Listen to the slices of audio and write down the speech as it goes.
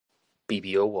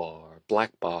BBOR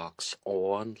Black Box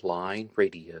Online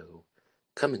Radio,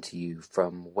 coming to you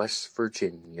from West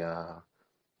Virginia.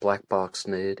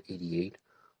 BlackBoxNid88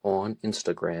 on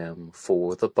Instagram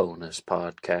for the bonus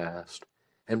podcast.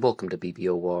 And welcome to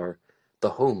BBOR, the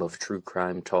home of true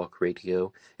crime talk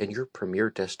radio and your premier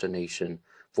destination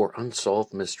for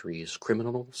unsolved mysteries,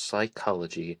 criminal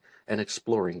psychology, and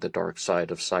exploring the dark side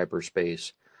of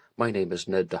cyberspace. My name is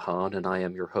Ned DeHaan, and I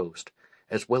am your host,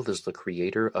 as well as the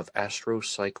creator of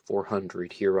AstroPsych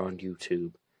 400 here on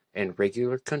YouTube, and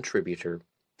regular contributor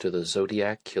to the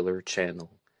Zodiac Killer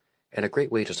channel. And a great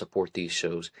way to support these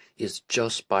shows is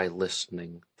just by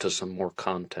listening to some more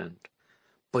content.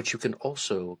 But you can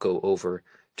also go over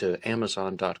to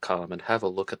Amazon.com and have a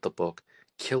look at the book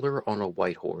Killer on a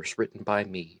White Horse, written by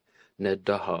me, Ned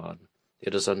DeHaan.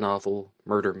 It is a novel,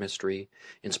 murder mystery,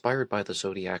 inspired by the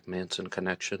Zodiac Manson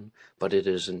connection, but it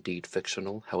is indeed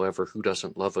fictional. However, who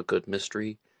doesn't love a good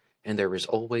mystery? And there is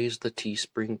always the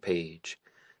TeeSpring page.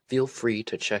 Feel free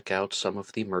to check out some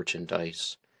of the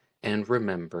merchandise. And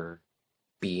remember,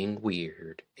 being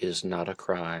weird is not a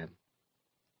crime.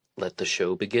 Let the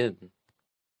show begin.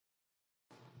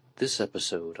 This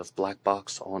episode of Black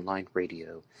Box Online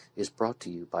Radio is brought to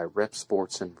you by Rep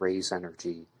Sports and Raze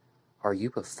Energy. Are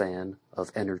you a fan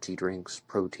of energy drinks,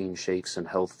 protein shakes, and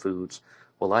health foods?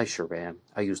 Well, I sure am.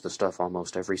 I use the stuff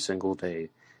almost every single day.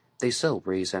 They sell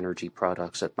Raze Energy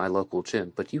products at my local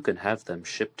gym, but you can have them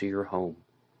shipped to your home.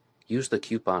 Use the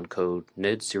coupon code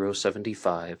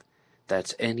NED075,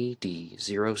 that's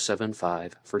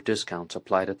NED075, for discounts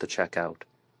applied at the checkout.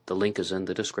 The link is in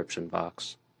the description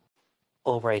box.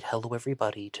 Alright, hello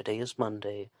everybody. Today is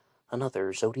Monday.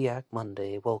 Another Zodiac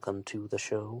Monday. Welcome to the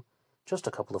show. Just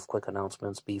a couple of quick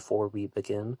announcements before we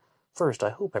begin. First, I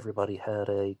hope everybody had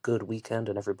a good weekend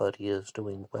and everybody is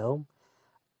doing well.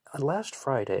 Last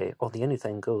Friday, on the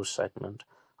Anything Goes segment,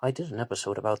 I did an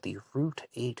episode about the Route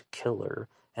 8 killer,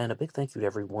 and a big thank you to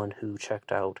everyone who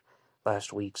checked out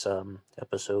last week's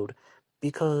episode,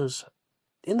 because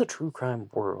in the true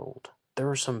crime world, there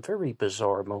are some very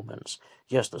bizarre moments.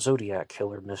 Yes, the Zodiac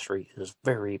Killer mystery is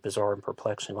very bizarre and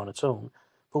perplexing on its own,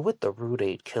 but with the Route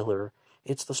 8 killer,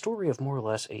 it's the story of more or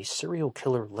less a serial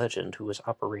killer legend who is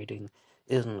operating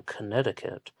in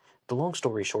Connecticut. The long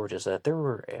story short is that there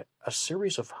were a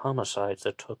series of homicides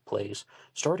that took place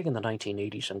starting in the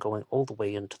 1980s and going all the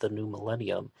way into the new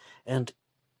millennium. And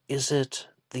is it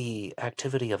the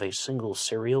activity of a single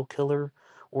serial killer,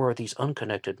 or are these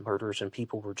unconnected murders and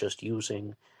people were just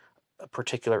using a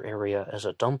particular area as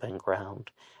a dumping ground?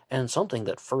 And something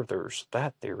that furthers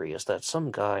that theory is that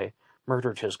some guy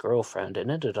murdered his girlfriend and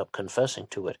ended up confessing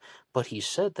to it, but he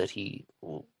said that he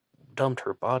dumped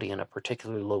her body in a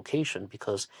particular location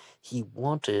because he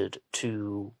wanted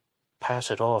to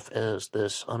pass it off as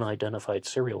this unidentified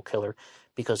serial killer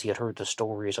because he had heard the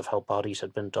stories of how bodies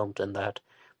had been dumped in that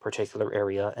particular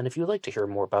area. And if you'd like to hear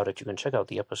more about it, you can check out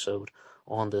the episode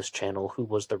on this channel, Who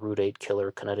Was the Route 8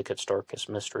 Killer? Connecticut's Darkest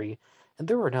Mystery. And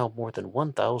there are now more than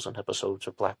 1,000 episodes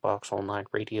of Black Box Online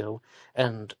Radio,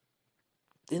 and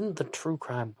in the true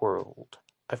crime world,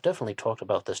 I've definitely talked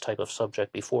about this type of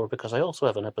subject before because I also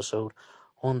have an episode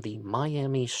on the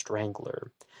Miami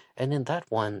Strangler. And in that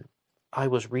one, I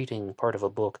was reading part of a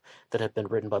book that had been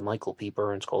written by Michael P.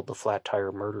 Burns called The Flat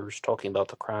Tire Murders, talking about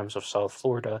the crimes of South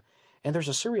Florida. And there's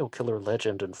a serial killer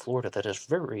legend in Florida that is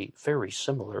very, very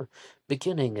similar,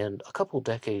 beginning in a couple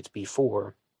decades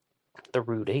before the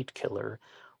Route 8 killer,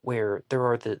 where there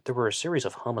were a series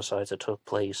of homicides that took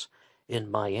place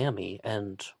in Miami.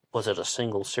 And was it a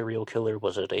single serial killer?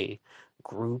 Was it a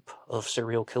group of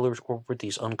serial killers? Or were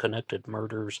these unconnected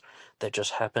murders that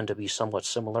just happened to be somewhat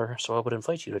similar? So I would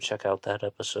invite you to check out that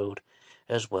episode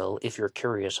as well if you're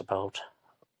curious about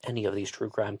any of these true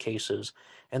crime cases.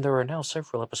 And there are now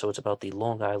several episodes about the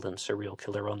Long Island serial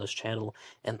killer on this channel,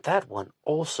 and that one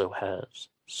also has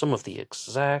some of the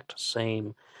exact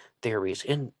same theories.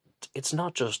 And it's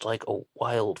not just like a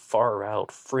wild,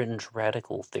 far-out, fringe,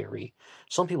 radical theory.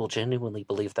 Some people genuinely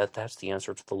believe that that's the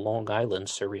answer to the Long Island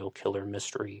serial killer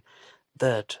mystery,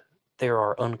 that there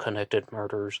are unconnected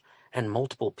murders, and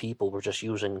multiple people were just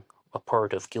using a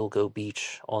part of Gilgo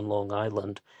Beach on Long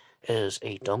Island as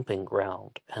a dumping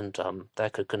ground, and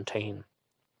that could contain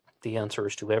the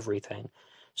answers to everything.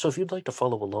 So if you'd like to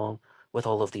follow along with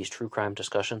all of these true crime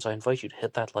discussions, I invite you to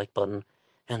hit that like button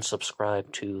and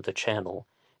subscribe to the channel.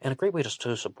 And a great way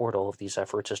to support all of these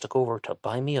efforts is to go over to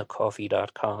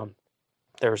BuyMeACoffee.com.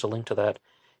 There's a link to that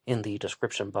in the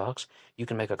description box. You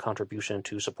can make a contribution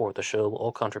to support the show.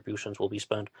 All contributions will be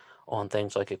spent on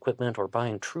things like equipment or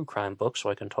buying true crime books so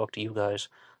I can talk to you guys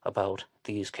about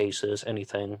these cases,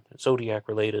 anything Zodiac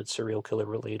related, serial killer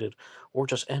related, or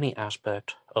just any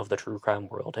aspect of the true crime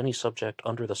world, any subject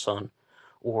under the sun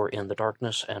or in the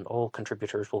darkness, and all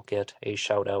contributors will get a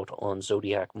shout out on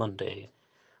Zodiac Monday.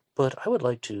 But I would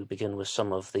like to begin with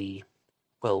some of the,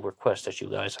 requests that you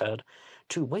guys had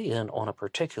to weigh in on a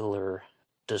particular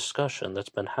discussion that's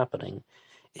been happening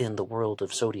in the world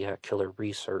of Zodiac killer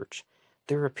research.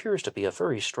 There appears to be a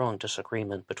very strong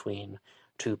disagreement between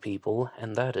two people,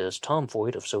 and that is Tom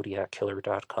Voigt of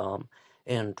ZodiacKiller.com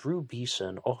and Drew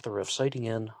Beeson, author of Sighting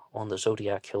In on the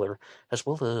Zodiac Killer, as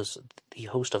well as the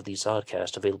host of the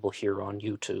Zodcast available here on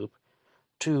YouTube.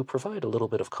 To provide a little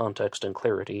bit of context and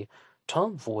clarity,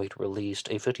 Tom Voigt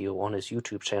released a video on his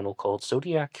YouTube channel called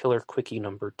Zodiac Killer Quickie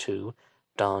Number 2,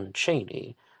 Don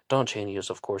Chaney. Don Chaney is,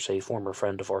 of course, a former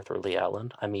friend of Arthur Lee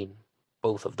Allen. I mean,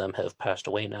 both of them have passed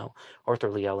away now. Arthur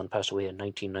Lee Allen passed away in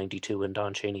 1992, and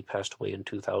Don Chaney passed away in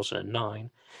 2009.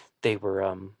 They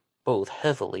were both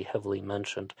heavily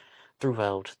mentioned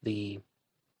throughout the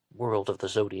world of the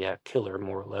Zodiac Killer,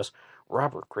 more or less.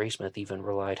 Robert Graysmith even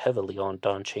relied heavily on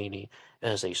Don Chaney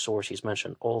as a source. He's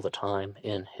mentioned all the time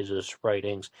in his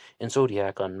writings. In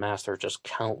Zodiac Unmasked, there are just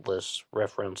countless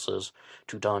references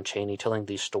to Don Chaney telling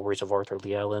these stories of Arthur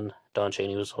Lee Allen. Don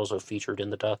Chaney was also featured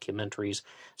in the documentaries,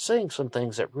 saying some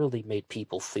things that really made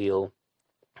people feel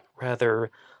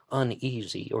rather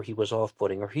uneasy, or he was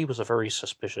off-putting, or he was a very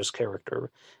suspicious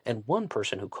character. And one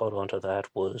person who caught on to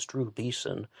that was Drew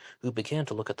Beeson, who began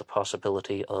to look at the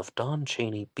possibility of Don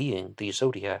Chaney being the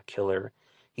Zodiac Killer.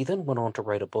 He then went on to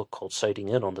write a book called Sighting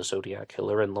In on the Zodiac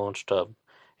Killer and launched a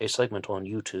segment on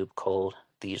YouTube called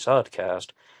the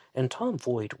Zodcast. And Tom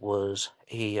Voigt was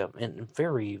in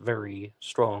very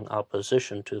strong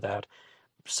opposition to that,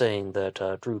 saying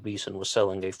that Drew Beeson was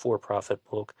selling a for-profit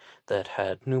book that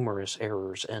had numerous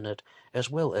errors in it,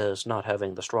 as well as not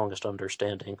having the strongest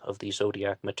understanding of the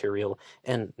Zodiac material.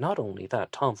 And not only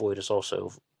that, Tom Voigt is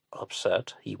also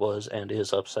upset, he was and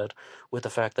is upset, with the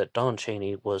fact that Don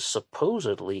Chaney was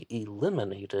supposedly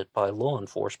eliminated by law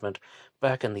enforcement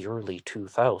back in the early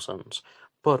 2000s.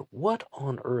 But what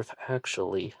on earth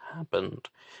actually happened?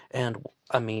 And,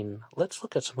 I mean, let's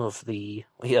look at some of the...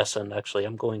 Yes, and actually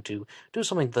I'm going to do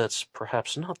something that's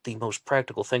perhaps not the most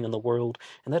practical thing in the world,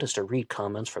 and that is to read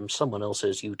comments from someone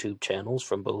else's YouTube channels,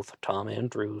 from both Tom and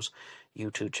Drew's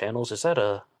YouTube channels. Is that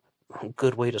a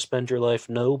good way to spend your life?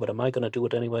 No, but am I going to do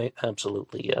it anyway?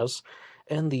 Absolutely yes.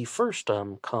 And the first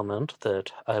comment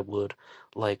that I would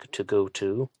like to go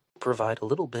to provide a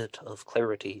little bit of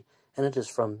clarity, and it is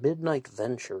from Midnight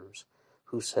Ventures,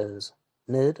 who says,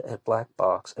 Ned at Black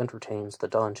Box entertains the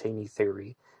Don Chaney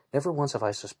theory. Never once have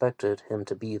I suspected him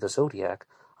to be the Zodiac.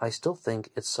 I still think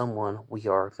it's someone we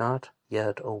are not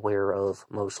yet aware of,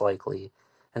 most likely.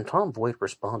 And Tom Voigt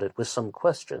responded with some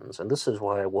questions, and this is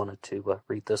why I wanted to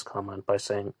read this comment by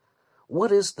saying,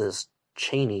 what is this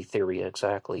Chaney theory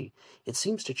exactly? It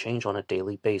seems to change on a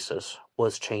daily basis.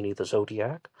 Was Chaney the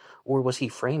Zodiac? Or was he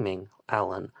framing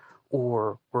Allen?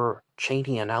 Or were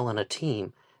Chaney and Allen a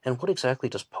team? And what exactly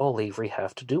does Paul Avery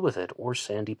have to do with it, or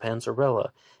Sandy Panzarella?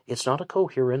 It's not a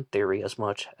coherent theory as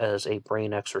much as a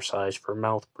brain exercise for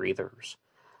mouth breathers.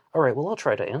 Alright, well, I'll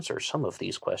try to answer some of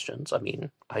these questions. I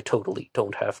mean, I totally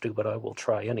don't have to, but I will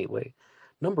try anyway.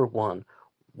 Number one,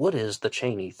 what is the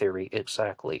Chaney theory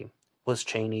exactly? Was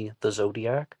Chaney the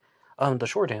Zodiac? The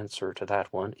short answer to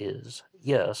that one is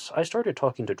yes. I started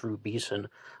talking to Drew Beeson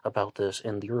about this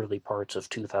in the early parts of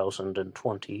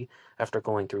 2020 after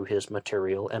going through his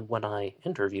material, and when I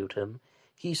interviewed him,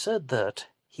 he said that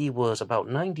he was about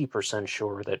 90%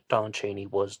 sure that Don Chaney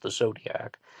was the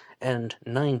Zodiac, and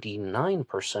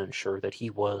 99% sure that he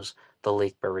was the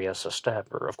Lake Berryessa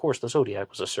stabber. Of course, the Zodiac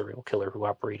was a serial killer who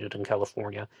operated in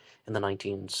California in the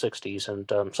 1960s,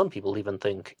 and some people even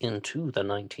think into the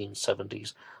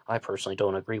 1970s. I personally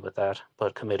don't agree with that,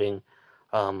 but committing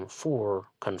 4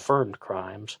 confirmed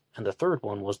crimes, and the third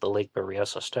one was the Lake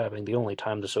Berryessa stabbing, the only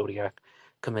time the Zodiac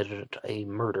committed a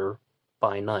murder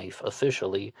by knife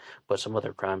officially, but some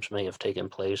other crimes may have taken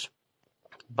place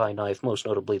by knife, most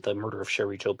notably the murder of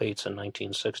Sherry Jo Bates in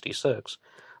 1966.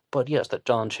 But yes, that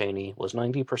Don Chaney was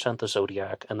 90% the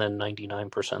Zodiac, and then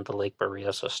 99% the Lake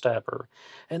Berryessa stabber.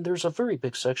 And there's a very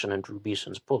big section in Drew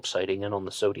Beeson's book, Sighting In on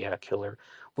the Zodiac Killer,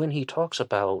 when he talks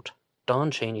about Don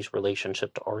Chaney's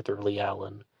relationship to Arthur Lee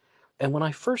Allen. And when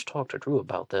I first talked to Drew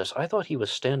about this, I thought he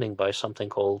was standing by something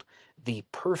called the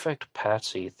perfect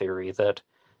patsy theory, that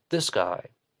this guy,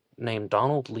 named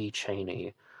Donald Lee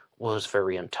Chaney, was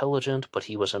very intelligent, but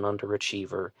he was an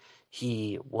underachiever.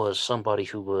 He was somebody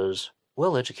who was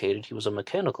well educated. He was a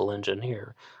mechanical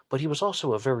engineer, but he was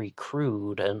also a very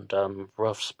crude and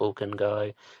rough-spoken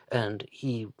guy, and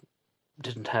he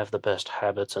didn't have the best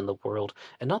habits in the world,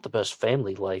 and not the best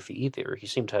family life either. He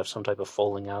seemed to have some type of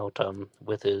falling out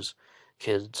with his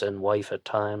kids and wife at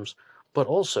times, but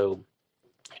also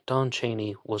Don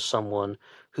Chaney was someone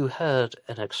who had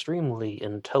an extremely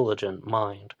intelligent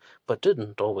mind, but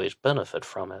didn't always benefit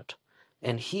from it.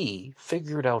 And he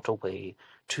figured out a way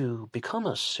to become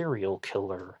a serial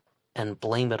killer and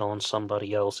blame it on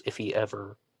somebody else if he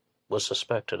ever was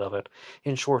suspected of it.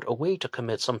 In short, a way to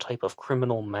commit some type of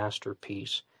criminal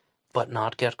masterpiece, but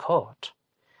not get caught.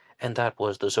 And that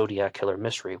was the Zodiac Killer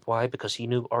mystery. Why? Because he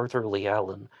knew Arthur Lee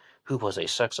Allen, who was a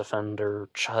sex offender,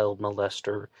 child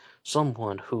molester,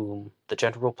 someone whom the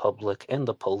general public and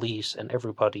the police and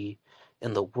everybody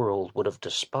in the world would have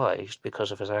despised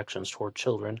because of his actions toward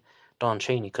children. Don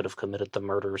Chaney could have committed the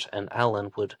murders, and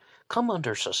Allen would come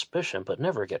under suspicion but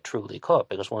never get truly caught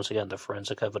because, once again, the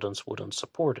forensic evidence wouldn't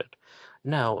support it.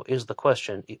 Now, is the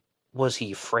question, was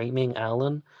he framing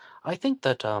Allen? I think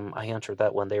that I answered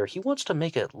that one there. He wants to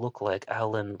make it look like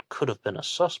Allen could have been a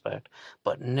suspect,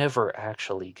 but never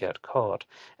actually get caught.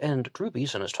 And Drew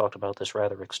Beeson has talked about this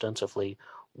rather extensively.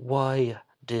 Why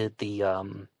didn't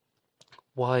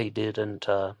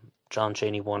John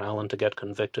Chaney want Allen to get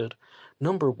convicted?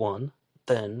 Number one,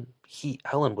 then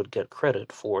Allen would get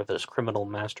credit for this criminal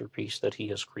masterpiece that he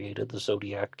has created, the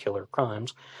Zodiac Killer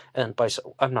crimes. And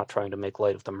I'm not trying to make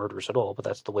light of the murders at all, but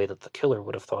that's the way that the killer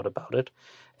would have thought about it,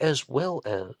 as well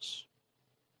as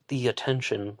the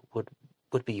attention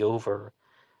would be over.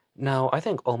 Now, I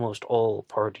think almost all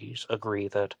parties agree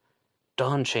that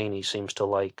Don Chaney seems to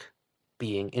like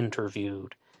being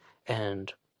interviewed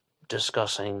and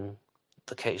discussing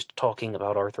the case, talking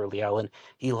about Arthur Lee Allen.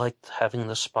 He liked having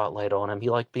the spotlight on him. He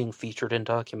liked being featured in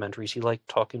documentaries. He liked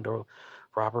talking to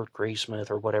Robert Graysmith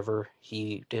or whatever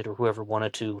he did, or whoever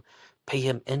wanted to pay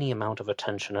him any amount of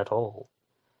attention at all.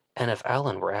 And if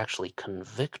Allen were actually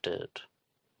convicted,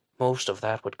 most of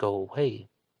that would go away.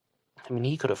 I mean,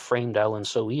 he could have framed Allen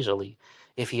so easily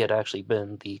if he had actually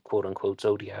been the quote-unquote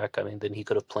Zodiac. I mean, then he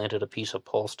could have planted a piece of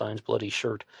Paul Stine's bloody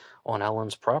shirt on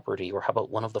Allen's property, or how about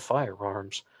one of the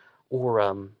firearms?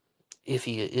 Or if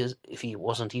he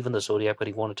wasn't even the Zodiac, but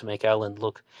he wanted to make Allen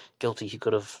look guilty, he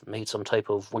could have made some type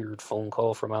of weird phone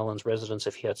call from Allen's residence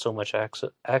if he had so much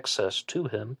access to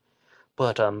him.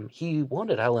 But he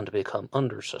wanted Allen to become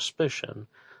under suspicion,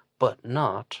 but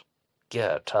not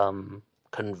get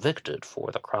convicted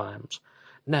for the crimes.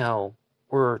 Now,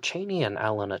 were Chaney and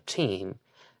Allen a team?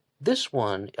 This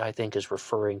one, I think, is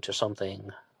referring to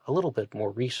something a little bit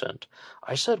more recent.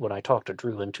 I said when I talked to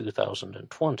Drew in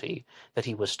 2020 that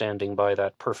he was standing by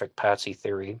that perfect patsy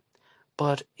theory,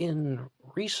 but in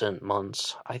recent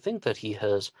months, I think that he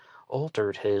has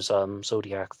altered his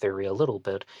Zodiac theory a little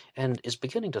bit, and is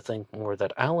beginning to think more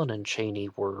that Allen and Chaney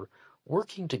were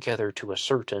working together to a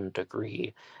certain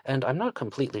degree, and I'm not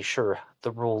completely sure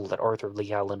the role that Arthur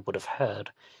Lee Allen would have had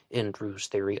in Drew's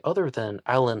theory, other than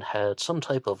Allen had some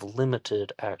type of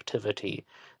limited activity,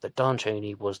 that Don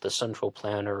Chaney was the central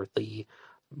planner, the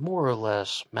more or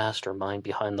less mastermind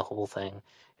behind the whole thing,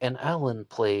 and Allen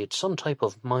played some type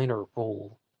of minor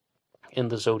role in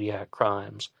the Zodiac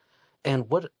crimes. And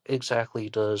what exactly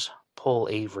does Paul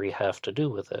Avery have to do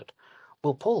with it?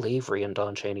 Well, Paul Avery and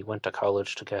Don Chaney went to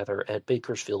college together at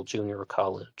Bakersfield Junior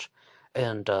College,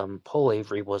 and Paul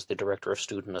Avery was the director of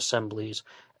student assemblies,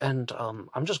 and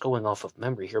I'm just going off of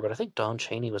memory here, but I think Don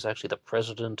Chaney was actually the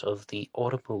president of the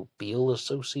Automobile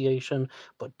Association,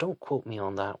 but don't quote me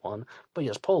on that one. But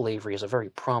yes, Paul Avery is a very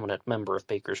prominent member of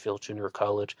Bakersfield Junior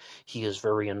College. He is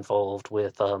very involved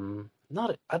with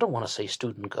I don't want to say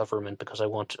student government because I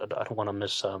don't want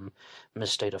to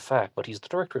misstate a fact, but he's the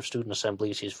director of student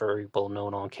assemblies. He's very well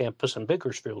known on campus, and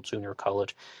Bakersfield Junior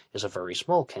College is a very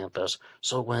small campus.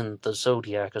 So when the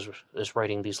Zodiac is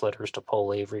writing these letters to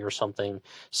Paul Avery or something,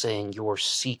 saying your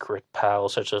secret pal,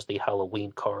 such as the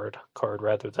Halloween card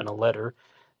rather than a letter,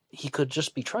 he could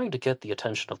just be trying to get the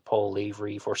attention of Paul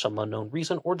Avery for some unknown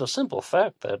reason, or the simple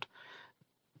fact that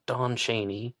Don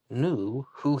Chaney knew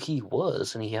who he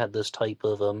was, and he had this type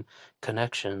of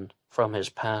connection from his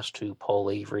past to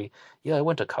Paul Avery. Yeah, I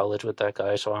went to college with that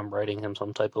guy, so I'm writing him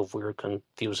some type of weird,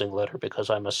 confusing letter because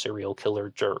I'm a serial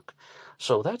killer jerk.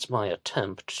 So that's my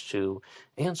attempt to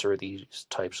answer these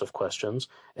types of questions.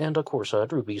 And of course,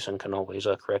 Drew Beeson can always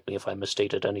correct me if I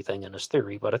misstated anything in his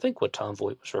theory, but I think what Tom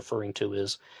Voigt was referring to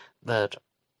is that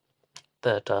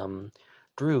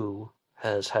Drew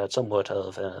has had somewhat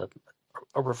of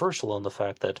a reversal on the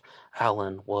fact that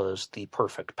Alan was the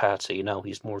perfect patsy. Now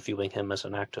he's more viewing him as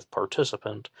an active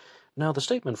participant. Now the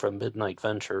statement from Midnight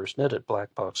Ventures, Ned at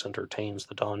Black Box entertains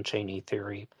the Don Chaney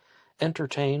theory.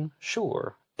 Entertain?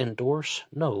 Sure. Endorse?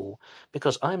 No,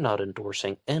 because I'm not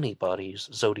endorsing anybody's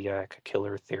Zodiac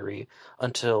killer theory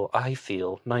until I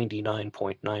feel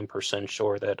 99.9%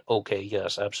 sure that, okay,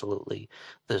 yes, absolutely,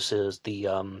 this is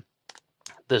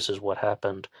what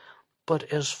happened. But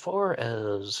as far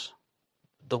as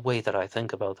the way that I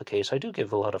think about the case, I do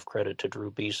give a lot of credit to Drew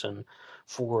Beeson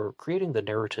for creating the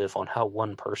narrative on how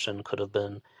one person could have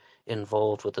been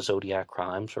involved with the Zodiac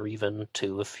crimes, or even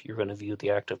two if you're going to view the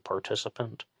active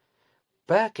participant.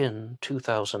 Back in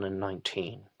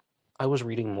 2019, I was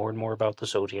reading more and more about the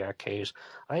Zodiac case.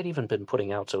 I had even been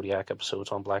putting out Zodiac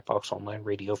episodes on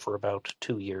BlackBoxOnlineRadio for about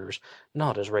 2 years,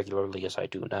 not as regularly as I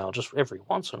do now, just every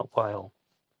once in a while.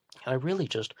 And I really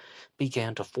just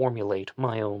began to formulate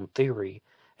my own theory.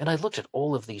 And I looked at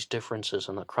all of these differences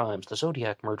in the crimes. The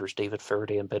Zodiac murders David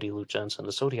Faraday and Betty Lou Jensen.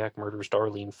 The Zodiac murders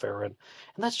Darlene Ferrin.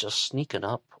 And that's just sneaking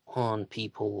up on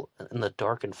people in the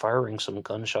dark and firing some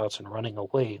gunshots and running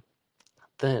away.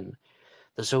 Then,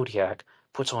 the Zodiac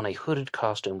puts on a hooded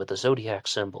costume with the Zodiac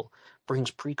symbol, brings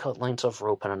pre-cut lengths of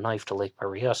rope and a knife to Lake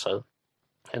Berryessa,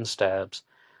 and stabs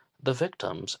the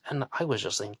victims. And I was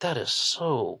just thinking, that is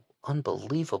so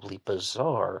unbelievably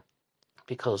bizarre,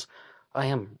 because I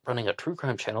am running a true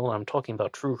crime channel and I'm talking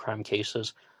about true crime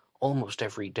cases almost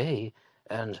every day,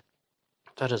 and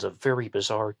that is a very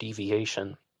bizarre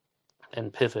deviation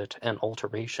and pivot and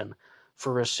alteration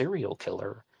for a serial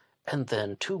killer. And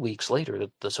then 2 weeks later,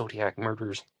 the Zodiac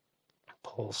murders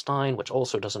Paul Stein, which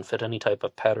also doesn't fit any type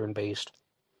of pattern-based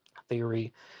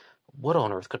theory. What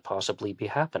on earth could possibly be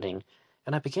happening?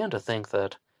 And I began to think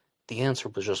that the answer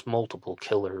was just multiple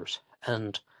killers,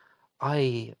 and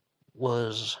I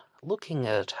was looking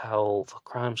at how the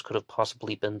crimes could have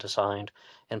possibly been designed,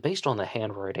 and based on the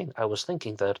handwriting, I was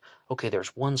thinking that, okay,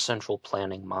 there's one central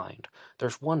planning mind.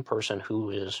 There's one person who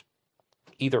is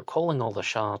either calling all the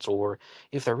shots, or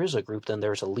if there is a group, then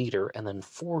there's a leader, and then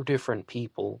 4 different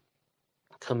people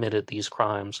committed these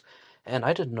crimes. And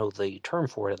I didn't know the term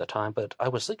for it at the time, but I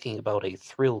was thinking about a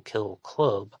thrill kill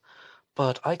club,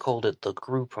 but I called it the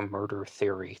group murder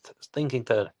theory, thinking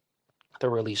that there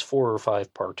were at least 4 or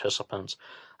 5 participants.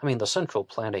 I mean, the central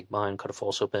planning mind could have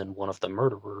also been one of the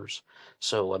murderers.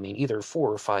 So, I mean, either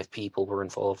 4 or 5 people were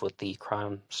involved with the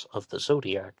crimes of the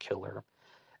Zodiac killer.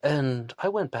 And I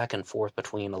went back and forth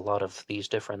between a lot of these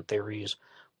different theories,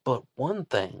 but one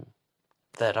thing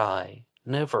that I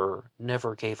never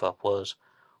gave up was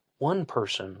one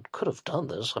person could have done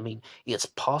this. I mean, it's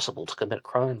possible to commit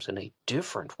crimes in a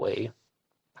different way.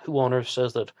 Who on earth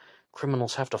says that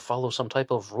criminals have to follow some type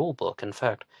of rule book? In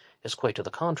fact, it's quite to the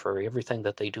contrary. Everything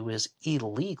that they do is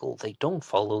illegal. They don't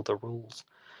follow the rules.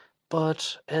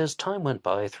 But as time went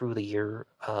by through the year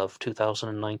of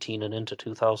 2019 and into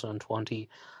 2020,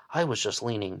 I was just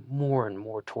leaning more and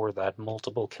more toward that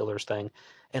multiple killers thing,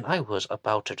 and I was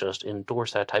about to just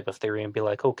endorse that type of theory and be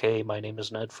like, okay, my name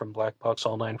is Ned from Black Box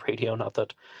Online Radio, not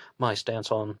that my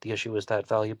stance on the issue is that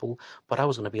valuable, but I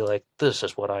was going to be like, this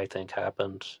is what I think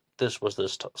happened. This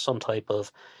was some type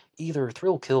of either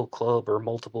thrill kill club or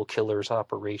multiple killers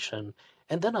operation.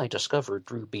 And then I discovered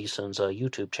Drew Beeson's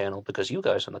YouTube channel because you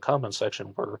guys in the comments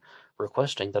section were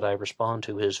requesting that I respond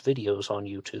to his videos on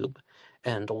YouTube,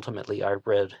 and ultimately I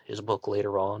read his book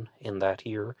later on in that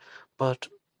year. But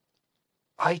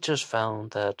I just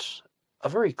found that a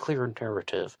very clear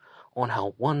narrative on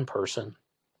how one person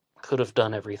could have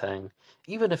done everything,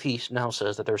 even if he now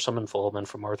says that there's some involvement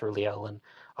from Arthur Lee Allen.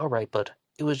 All right, but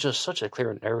it was just such a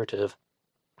clear narrative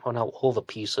on how all the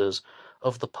pieces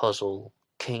of the puzzle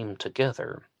came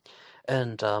together.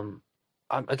 And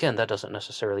again, that doesn't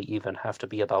necessarily even have to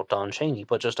be about Don Chaney,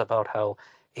 but just about how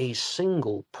a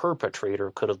single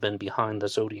perpetrator could have been behind the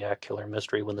Zodiac killer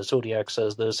mystery. When the Zodiac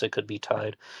says this, it could be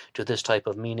tied to this type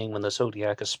of meaning. When the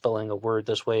Zodiac is spelling a word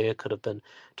this way, it could have been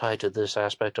tied to this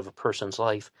aspect of a person's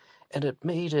life. And it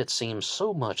made it seem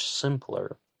so much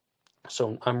simpler.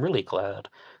 So I'm really glad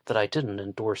that I didn't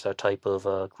endorse that type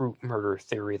of group murder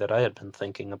theory that I had been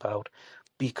thinking about,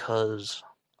 because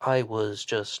I would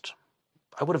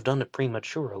have done it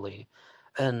prematurely.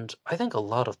 And I think a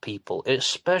lot of people,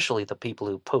 especially the people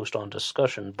who post on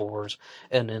discussion boards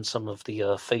and in some of the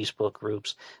Facebook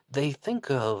groups, they think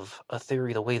of a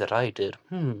theory the way that I did.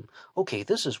 Okay,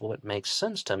 this is what makes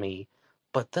sense to me.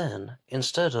 But then,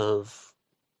 instead of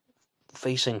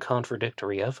facing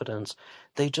contradictory evidence,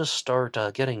 they just start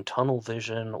getting tunnel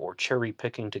vision or cherry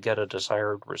picking to get a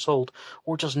desired result,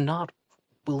 or just not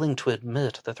willing to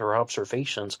admit that their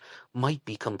observations might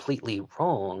be completely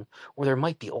wrong, or there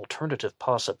might be alternative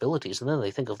possibilities, and then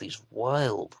they think of these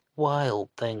wild, wild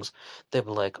things. They'd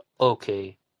be like,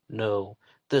 okay, no,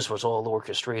 this was all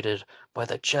orchestrated by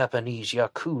the Japanese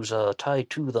Yakuza tied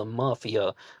to the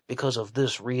Mafia because of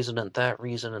this reason and that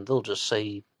reason, and they'll just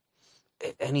say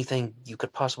anything you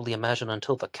could possibly imagine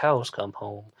until the cows come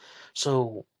home.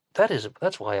 So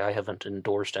that's why I haven't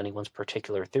endorsed anyone's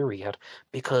particular theory yet,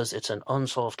 because it's an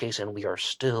unsolved case and we are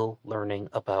still learning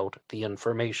about the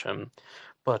information.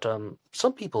 But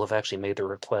some people have actually made the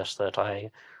request that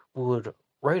I would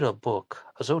write a book,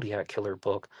 a Zodiac killer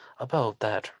book, about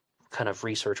that kind of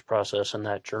research process and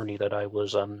that journey that I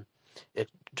was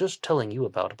just telling you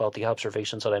about the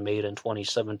observations that I made in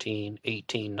 2017,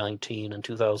 18, 19, and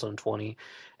 2020,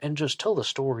 and just tell the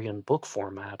story in book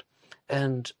format.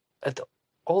 And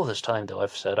all this time, though,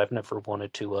 I've said I've never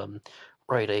wanted to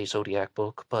write a Zodiac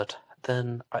book, but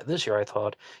then this year I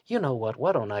thought, you know what,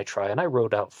 why don't I try? And I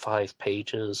wrote out 5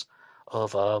 pages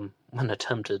of an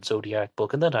attempted Zodiac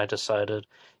book, and then I decided,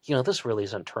 this really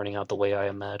isn't turning out the way I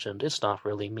imagined. It's not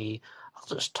really me.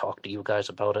 I'll just talk to you guys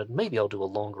about it. Maybe I'll do a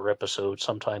longer episode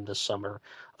sometime this summer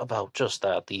about just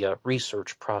that, the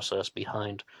research process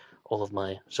behind all of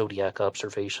my Zodiac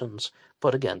observations.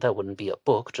 But again, that wouldn't be a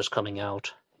book just coming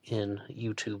out in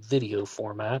YouTube video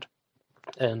format.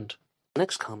 And the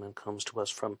next comment comes to us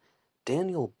from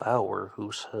Daniel Bauer,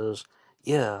 who says,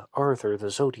 yeah, Arthur,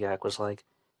 the Zodiac, was like,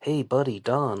 hey, buddy,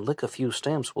 Don, lick a few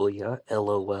stamps, will ya?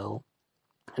 LOL.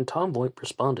 And Tom Voigt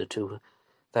responded to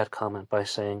that comment by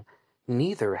saying,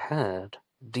 neither had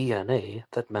DNA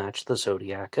that matched the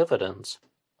Zodiac evidence.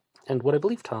 And what I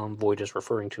believe Tom Voigt is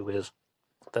referring to is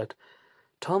that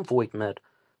Tom Voigt met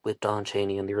with Don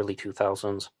Chaney in the early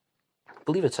 2000s. I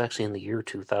believe it's actually in the year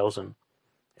 2000.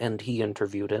 And he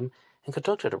interviewed him and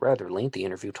conducted a rather lengthy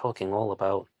interview talking all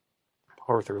about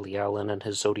Arthur Lee Allen and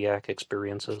his Zodiac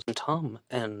experiences. And Tom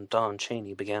and Don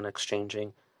Chaney began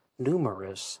exchanging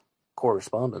numerous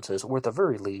correspondences, or at the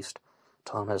very least,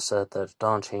 Tom has said that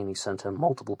Don Chaney sent him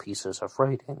multiple pieces of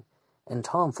writing, and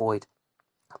Tom Voigt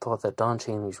thought that Don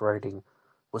Chaney's writing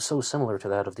was so similar to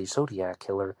that of the Zodiac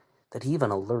killer that he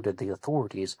even alerted the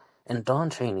authorities, and Don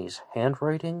Chaney's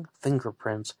handwriting,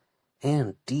 fingerprints,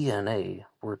 and DNA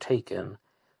were taken,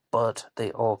 but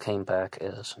they all came back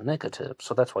as negative.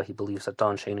 So that's why he believes that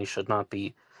Don Chaney should not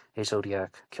be a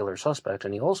Zodiac killer suspect.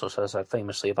 And he also says that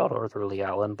famously about Arthur Lee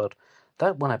Allen, but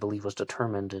that one I believe was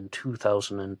determined in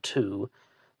 2002.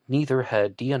 Neither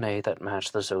had DNA that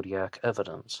matched the Zodiac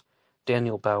evidence.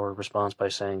 Daniel Bauer responds by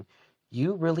saying,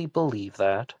 you really believe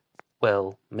that?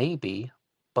 Well, maybe,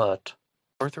 but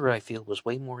Arthur, I feel, was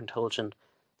way more intelligent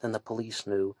than the police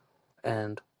knew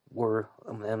and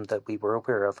that we were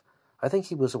aware of. I think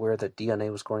he was aware that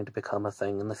DNA was going to become a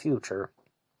thing in the future.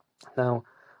 Now,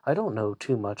 I don't know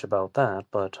too much about that,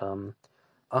 but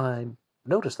I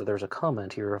noticed that there's a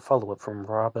comment here, a follow-up from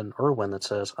Robin Irwin that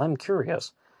says, I'm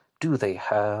curious, do they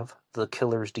have the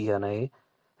killer's DNA?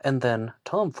 And then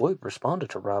Tom Voigt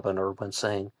responded to Robin Irwin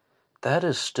saying, that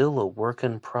is still a work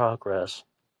in progress,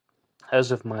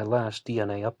 as of my last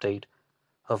DNA update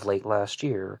of late last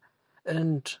year.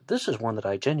 And this is one that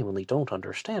I genuinely don't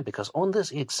understand, because on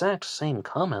this exact same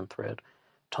comment thread,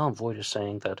 Tom Voigt is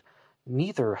saying that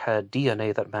neither had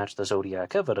DNA that matched the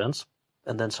Zodiac evidence,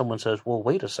 and then someone says, well,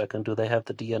 wait a second, do they have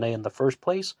the DNA in the first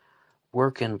place?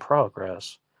 Work in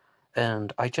progress.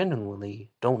 And I genuinely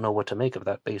don't know what to make of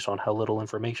that based on how little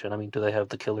information. I mean, do they have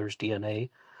the killer's DNA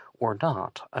or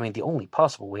not? I mean, the only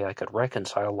possible way I could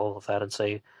reconcile all of that and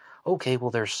say, okay,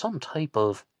 well, there's some type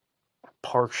of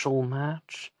partial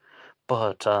match,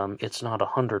 but it's not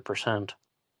 100%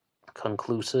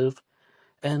 conclusive.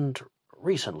 And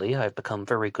recently, I've become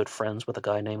very good friends with a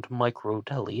guy named Mike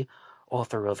Rodelli,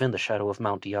 author of In the Shadow of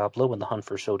Mount Diablo and The Hunt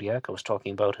for Zodiac. I was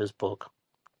talking about his book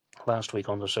last week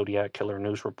on the Zodiac Killer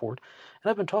News Report, and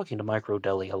I've been talking to Mike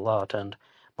Rodelli a lot, and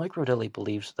Mike Rodelli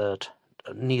believes that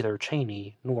neither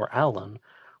Chaney nor Allen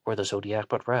were the Zodiac,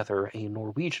 but rather a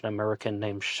Norwegian-American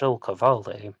named Kjell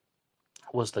Cavalle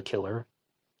was the killer.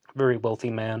 A very wealthy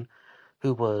man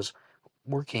who was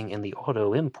working in the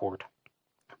auto import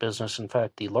business, in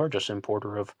fact, the largest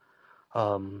importer of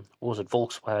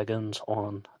Volkswagens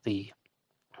on the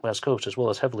West Coast, as well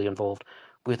as heavily involved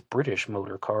with British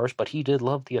motor cars, but he did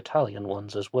love the Italian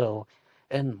ones as well.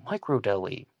 And Mike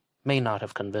Rodelli may not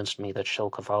have convinced me that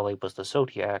Kjell Cavalle was the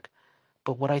Zodiac,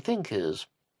 but what I think is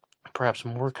perhaps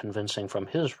more convincing from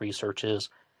his research is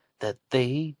that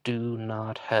they do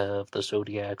not have the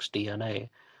Zodiac's DNA.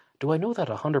 Do I know that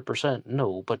 100%?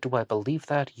 No, but do I believe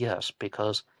that? Yes,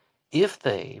 because if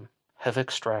they have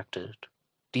extracted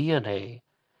DNA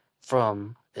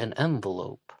from an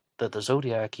envelope that the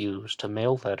Zodiac used to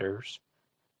mail letters.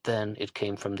 Then it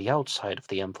came from the outside of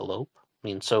the envelope. I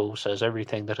mean, so says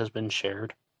everything that has been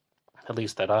shared, at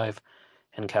least that I've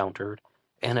encountered.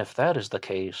 And if that is the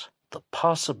case, the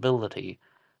possibility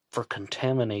for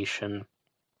contamination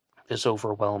is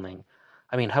overwhelming.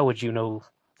 I mean, how would you know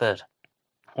that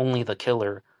only the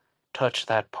killer touched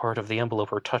that part of the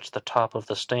envelope, or touched the top of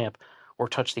the stamp, or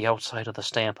touched the outside of the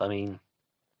stamp? I mean,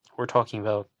 we're talking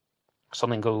about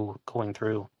something going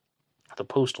through the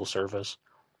postal service.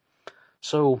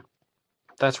 So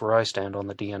that's where I stand on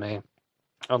the DNA.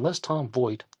 Unless Tom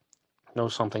Voigt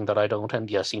knows something that I don't, and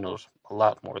yes, he knows a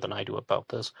lot more than I do about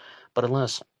this, but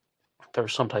unless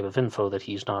there's some type of info that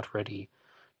he's not ready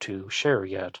to share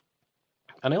yet.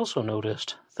 And I also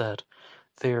noticed that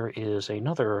there is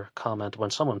another comment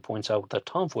when someone points out that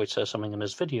Tom Voigt says something in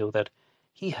his video that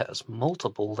he has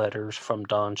multiple letters from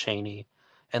Don Chaney.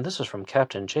 And this is from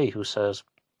Captain J, who says,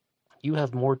 "You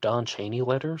have more Don Chaney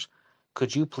letters?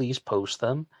 Could you please post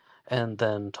them?" And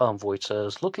then Tom Voigt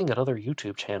says, "Looking at other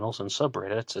YouTube channels and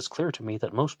subreddits, it's clear to me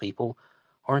that most people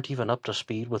aren't even up to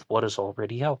speed with what is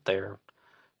already out there."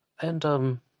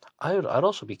 And I'd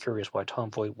also be curious why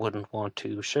Tom Voigt wouldn't want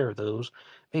to share those.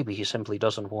 Maybe he simply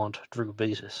doesn't want Drew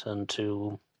Beeson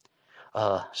to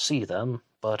see them.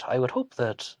 But I would hope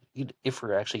that if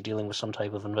we're actually dealing with some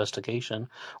type of investigation,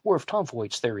 or if Tom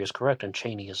Voigt's theory is correct and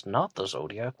Chaney is not the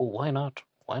Zodiac, well, why not?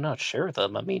 Why not share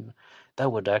them? I mean,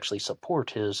 that would actually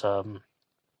support his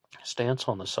stance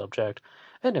on the subject.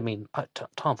 And I mean,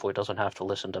 Tom Voigt doesn't have to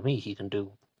listen to me. He can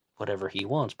do whatever he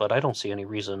wants. But I don't see any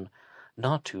reason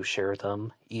not to share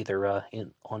them, either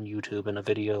on YouTube in a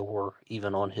video or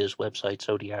even on his website,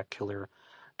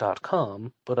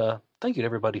 ZodiacKiller.com. But thank you to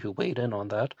everybody who weighed in on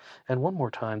that. And one more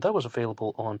time, that was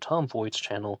available on Tom Voigt's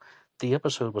channel. The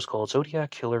episode was called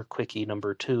Zodiac Killer Quickie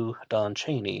Number 2, Don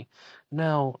Chaney.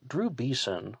 Now, Drew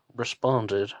Beeson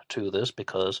responded to this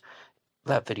because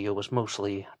that video was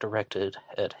mostly directed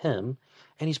at him,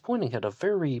 and he's pointing at a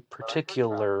very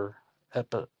particular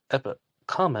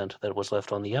comment that was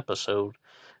left on the episode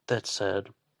that said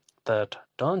that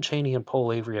Don Chaney and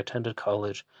Paul Avery attended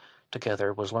college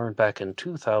together was learned back in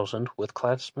 2000 with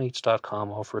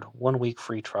Classmates.com offered 1 week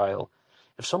free trial.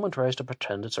 If someone tries to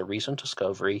pretend it's a recent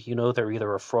discovery, you know they're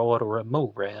either a fraud or a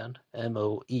Moran,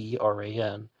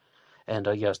 M-O-E-R-A-N. And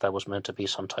yes, that was meant to be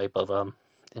some type of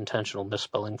intentional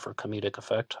misspelling for comedic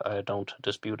effect. I don't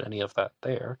dispute any of that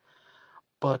there.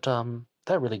 But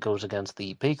that really goes against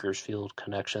the Bakersfield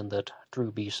connection that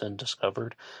Drew Beeson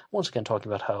discovered. Once again,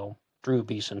 talking about how Drew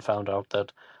Beeson found out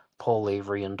that Paul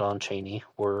Avery and Don Chaney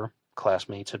were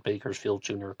classmates at Bakersfield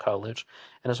Junior College.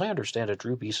 And as I understand it,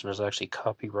 Drew Beeson has actually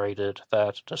copyrighted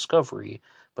that discovery,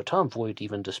 but Tom Voigt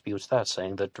even disputes that,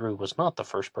 saying that Drew was not the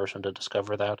first person to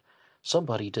discover that.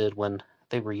 Somebody did when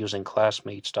they were using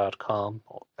Classmates.com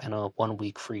in a 1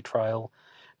 week free trial.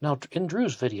 Now, in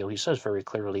Drew's video, he says very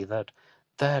clearly that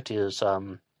that is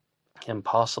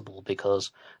impossible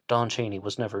because Don Chaney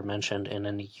was never mentioned in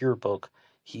any yearbook.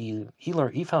 He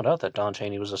found out that Don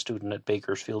Chaney was a student at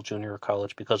Bakersfield Junior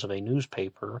College because of a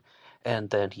newspaper,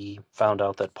 and then he found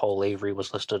out that Paul Avery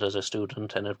was listed as a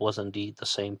student, and it was indeed the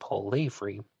same Paul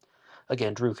Avery.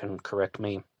 Again, Drew can correct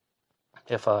me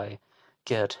if I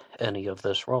get any of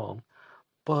this wrong,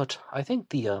 but I think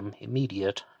the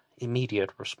immediate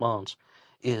response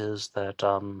is that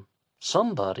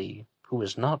somebody who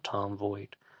is not Tom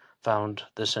Voigt found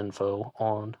this info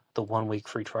on the 1 week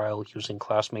free trial using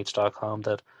Classmates.com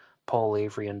that Paul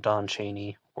Avery and Don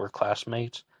Chaney were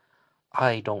classmates.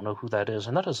 I don't know who that is,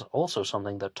 and that is also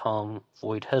something that Tom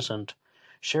Voigt hasn't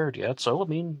shared yet. So, I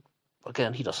mean,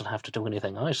 again, he doesn't have to do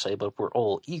anything I say, but we're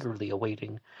all eagerly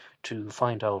awaiting to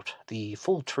find out the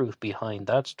full truth behind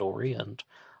that story, and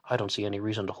I don't see any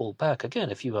reason to hold back.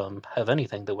 Again, if you have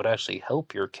anything that would actually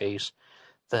help your case,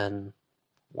 then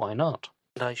why not?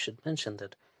 And I should mention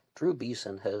that Drew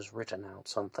Beeson has written out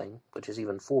something, which is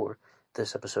even for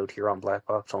this episode here on Black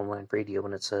Box Online Radio,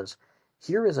 and it says,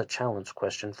 "Here is a challenge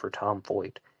question for Tom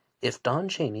Voigt. If Don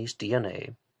Chaney's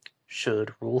DNA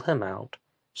should rule him out,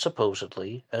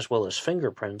 supposedly, as well as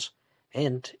fingerprints,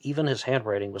 and even his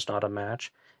handwriting was not a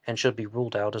match, and should be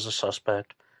ruled out as a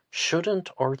suspect,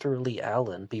 shouldn't Arthur Lee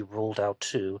Allen be ruled out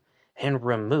too, and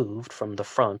removed from the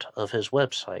front of his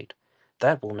website?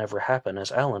 That will never happen,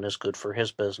 as Allen is good for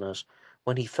his business.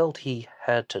 When he felt he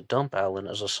had to dump Allen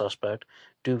as a suspect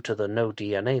due to the no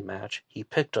DNA match, he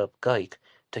picked up Geik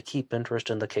to keep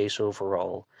interest in the case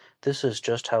overall. This is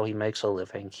just how he makes a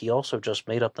living. He also just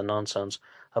made up the nonsense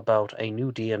about a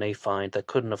new DNA find that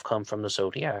couldn't have come from the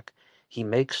Zodiac. He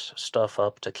makes stuff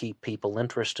up to keep people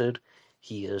interested.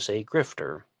 He is a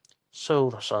grifter.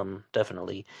 So some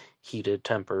definitely heated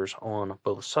tempers on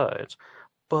both sides.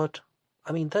 But,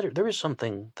 I mean, there is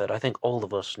something that I think all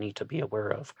of us need to be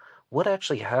aware of. What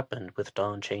actually happened with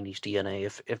Don Cheney's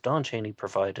DNA? If Don Cheney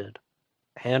provided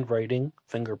handwriting,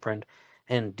 fingerprint,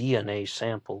 and DNA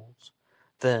samples,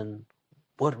 then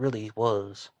what really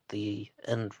was the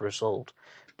end result?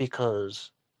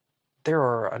 Because there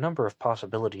are a number of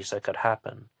possibilities that could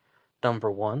happen.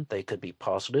 Number one, they could be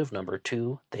positive. Number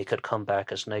two, they could come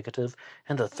back as negative.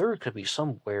 And the third could be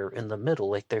somewhere in the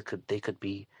middle, like they could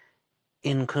be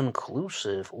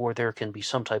inconclusive, or there can be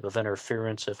some type of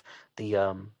interference if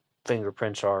the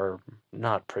fingerprints are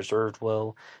not preserved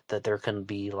well, that there can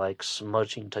be like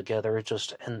smudging together,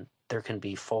 and there can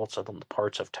be faults on the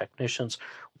parts of technicians.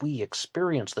 We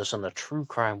experience this in the true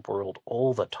crime world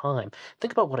all the time.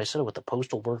 Think about what I said with the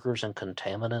postal workers and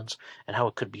contaminants, and how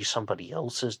it could be somebody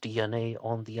else's DNA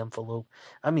on the envelope.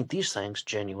 I mean, these things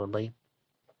genuinely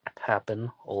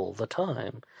happen all the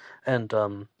time. And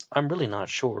I'm really not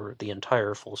sure the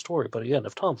entire full story, but again,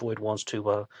 if Tom Void wants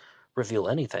to reveal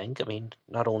anything, I mean,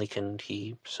 not only can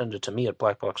he send it to me at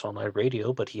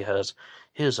BlackBoxOnlineRadio, but he has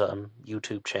his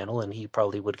YouTube channel, and he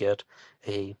probably would get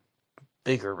a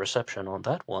bigger reception on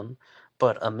that one.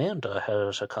 But Amanda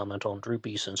has a comment on Drew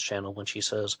Beeson's channel when she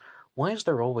says, "Why is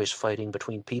there always fighting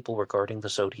between people regarding the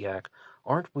Zodiac?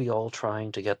 Aren't we all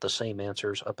trying to get the same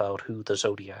answers about who the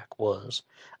Zodiac was?"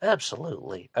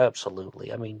 Absolutely,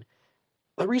 absolutely. I mean,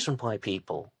 the reason why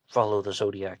people follow the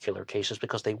Zodiac killer case is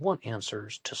because they want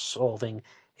answers to solving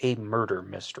a murder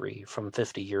mystery from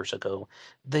 50 years ago.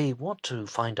 They want to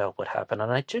find out what happened,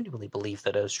 and I genuinely believe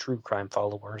that as true crime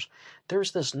followers,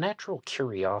 there's this natural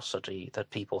curiosity that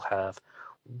people have.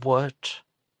 What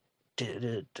did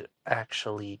it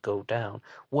actually go down?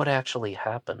 What actually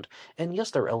happened? And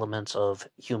yes, there are elements of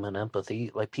human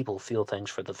empathy, like people feel things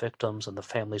for the victims and the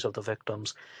families of the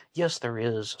victims. Yes, there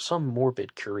is some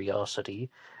morbid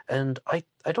curiosity, and I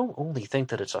don't only think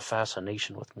that it's a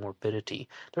fascination with morbidity.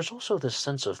 There's also this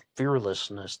sense of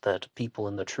fearlessness that people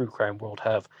in the true crime world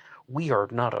have. We are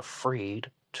not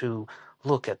afraid to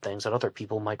look at things that other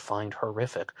people might find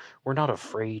horrific. We're not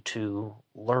afraid to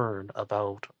learn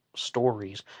about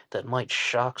stories that might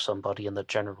shock somebody in the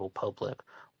general public.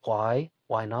 Why?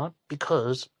 Why not?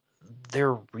 Because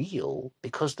they're real,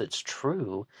 because it's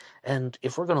true. And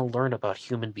if we're going to learn about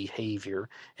human behavior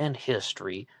and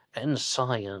history and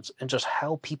science and just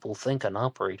how people think and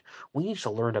operate, we need to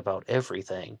learn about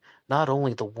everything, not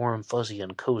only the warm, fuzzy,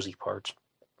 and cozy parts,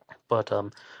 but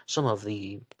some of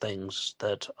the things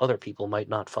that other people might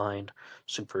not find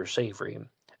super savory.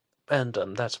 And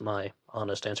that's my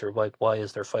honest answer. Why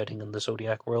is there fighting in the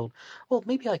Zodiac world? Well,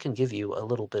 maybe I can give you a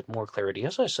little bit more clarity.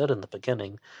 As I said in the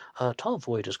beginning, Tom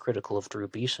Void is critical of Drew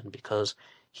Beeson because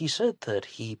he said that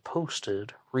he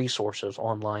posted resources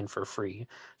online for free,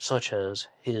 such as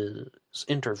his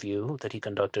interview that he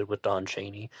conducted with Don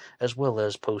Cheney, as well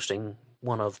as posting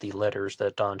one of the letters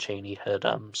that Don Cheney had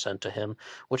sent to him,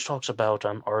 which talks about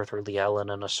Arthur Lee Allen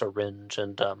and a syringe,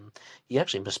 and he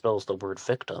actually misspells the word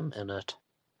victim in it.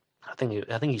 I think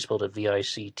he spelled it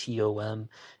VICTOM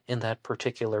in that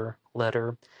particular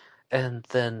letter. And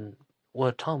then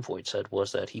what Tom Voigt said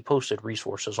was that he posted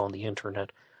resources on the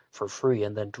internet for free,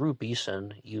 and then Drew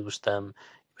Beeson used them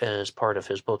as part of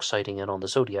his book citing in on the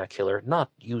Zodiac Killer.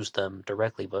 Not used them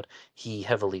directly, but he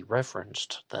heavily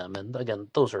referenced them. And again,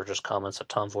 those are just comments that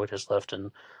Tom Voigt has left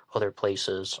in other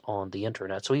places on the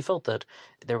internet. So he felt that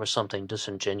there was something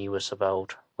disingenuous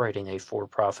about writing a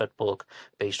for-profit book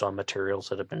based on materials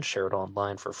that have been shared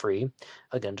online for free.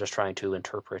 Again, just trying to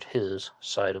interpret his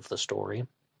side of the story.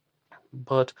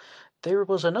 But there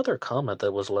was another comment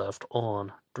that was left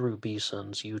on Drew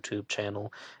Beeson's YouTube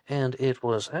channel, and it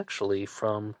was actually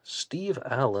from Steve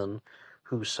Allen,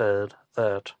 who said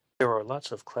that there are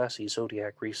lots of classy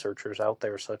Zodiac researchers out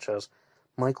there, such as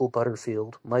Michael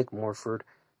Butterfield, Mike Morford,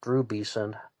 Drew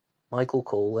Beeson, Michael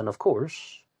Cole, and of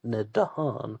course, Ned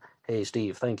DeHaan. Hey,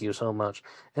 Steve, thank you so much.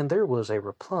 And there was a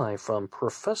reply from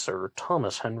Professor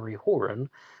Thomas Henry Horan,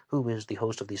 who is the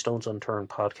host of the Stones Unturned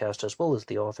podcast, as well as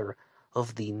the author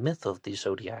of The Myth of the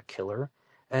Zodiac Killer,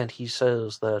 and he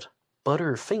says that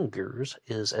Butterfingers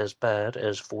is as bad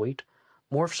as Voight,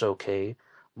 Morph's okay,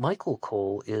 Michael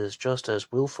Cole is just as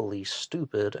willfully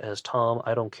stupid as Tom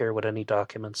I don't care what any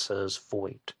document says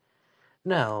Voight.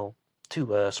 Now,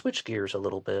 to switch gears a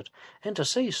little bit, and to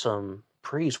say some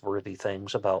praiseworthy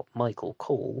things about Michael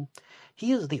Cole.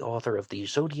 He is the author of the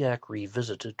Zodiac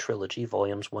Revisited Trilogy,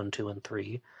 Volumes 1, 2, and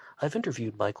 3. I've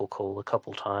interviewed Michael Cole a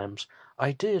couple times.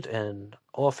 I did an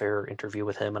off-air interview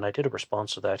with him, and I did a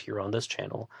response to that here on this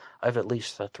channel. I have at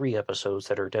least 3 episodes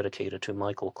that are dedicated to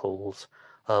Michael Cole's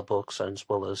books, as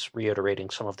well as reiterating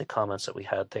some of the comments that we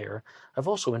had there. I've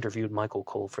also interviewed Michael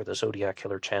Cole for the Zodiac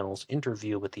Killer channel's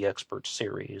Interview with the Experts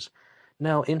series.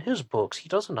 Now, in his books, he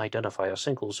doesn't identify a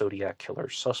single Zodiac Killer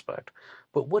suspect,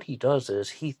 but what he does is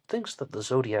he thinks that the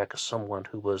Zodiac is someone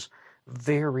who was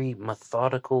very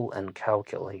methodical and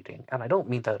calculating, and I don't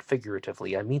mean that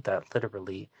figuratively, I mean that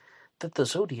literally, that the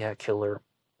Zodiac Killer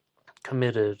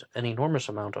committed an enormous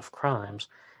amount of crimes,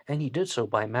 and he did so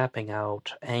by mapping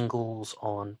out angles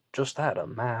on just that, a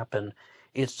map, and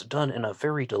it's done in a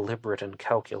very deliberate and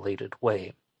calculated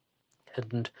way.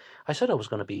 And I said I was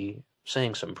going to be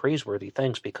saying some praiseworthy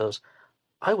things because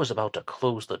I was about to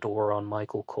close the door on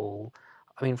Michael Cole.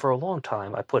 I mean, for a long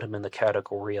time, I put him in the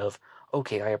category of,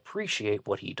 okay, I appreciate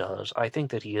what he does. I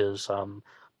think that he has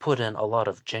put in a lot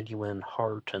of genuine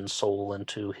heart and soul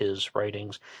into his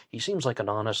writings. He seems like an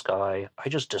honest guy. I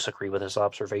just disagree with his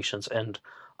observations, and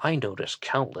I notice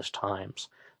countless times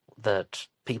that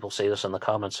people say this in the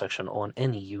comments section on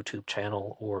any YouTube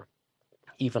channel or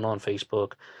even on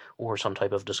Facebook or some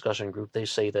type of discussion group. They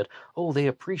say that, oh, they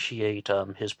appreciate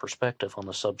his perspective on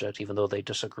the subject, even though they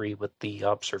disagree with the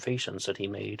observations that he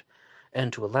made.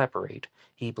 And to elaborate,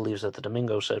 he believes that the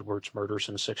Domingos Edwards murders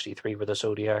in 63 were the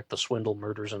Zodiac, the Swindle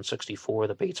murders in 64,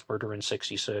 the Bates murder in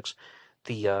 66,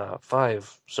 the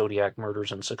 5 Zodiac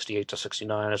murders in 68 to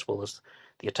 69, as well as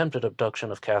the attempted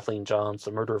abduction of Kathleen Johns,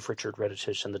 the murder of Richard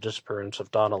Redditich, and the disappearance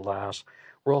of Donna Lass,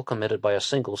 were all committed by a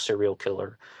single serial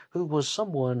killer, who was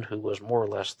someone who was more or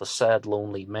less the sad,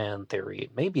 lonely man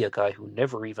theory, maybe a guy who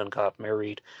never even got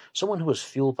married, someone who was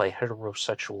fueled by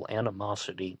heterosexual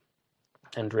animosity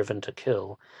and driven to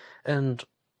kill. And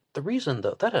the reason,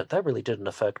 though, that really didn't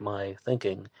affect my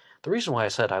thinking. The reason why I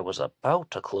said I was about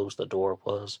to close the door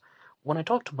was when I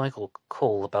talked to Michael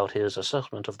Cole about his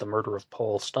assessment of the murder of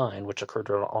Paul Stine, which occurred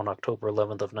on October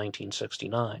 11th of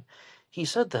 1969, he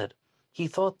said that he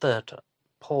thought that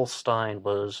Paul Stine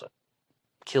was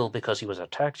killed because he was a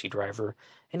taxi driver,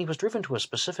 and he was driven to a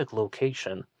specific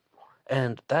location,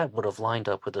 and that would have lined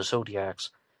up with the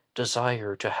Zodiac's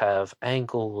desire to have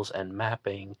angles and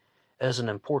mapping as an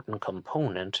important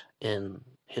component in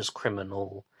his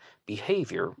criminal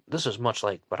behavior. This is much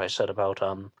like what I said about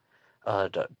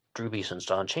Drew Beeson's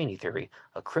Don Chaney theory,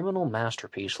 a criminal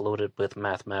masterpiece loaded with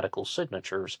mathematical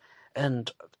signatures,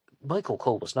 and Michael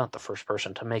Cole was not the first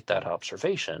person to make that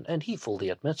observation, and he fully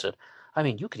admits it. I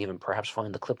mean, you can even perhaps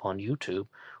find the clip on YouTube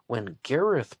when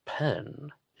Gareth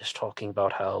Penn is talking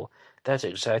about how that's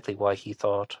exactly why he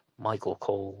thought Michael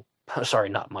Cole, sorry,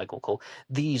 not Michael Cole,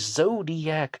 the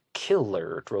Zodiac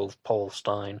Killer drove Paul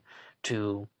Stine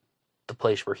to the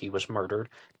place where he was murdered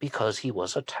because he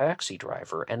was a taxi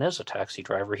driver, and as a taxi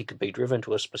driver he could be driven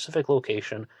to a specific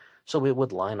location so it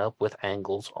would line up with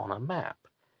angles on a map.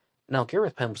 Now,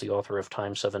 Gareth Penn was the author of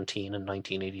Time 17 in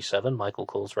 1987. Michael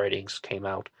Cole's writings came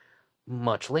out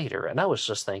much later, and I was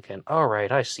just thinking, all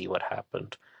right, I see what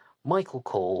happened. Michael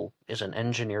Cole is an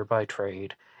engineer by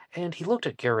trade, and he looked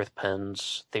at Gareth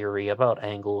Penn's theory about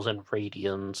angles and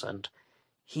radians, and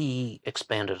he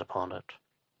expanded upon it.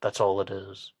 That's all it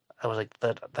is. I was like,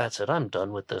 that's it, I'm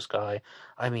done with this guy.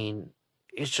 I mean,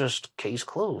 it's just case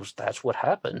closed. That's what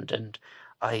happened, and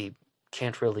I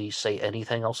can't really say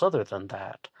anything else other than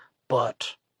that.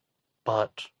 But,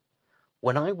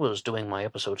 when I was doing my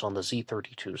episodes on the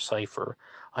Z32 cipher,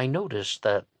 I noticed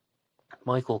that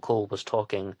Michael Cole was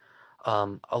talking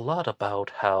a lot about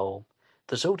how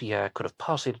the Zodiac could have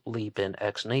possibly been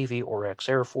ex-Navy or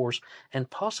ex-Air Force, and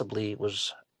possibly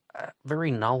was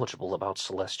very knowledgeable about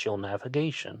celestial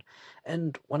navigation.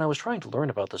 And when I was trying to learn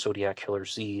about the Zodiac Killer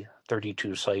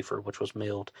Z32 cipher, which was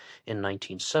mailed in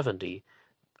 1970,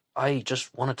 I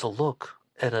just wanted to look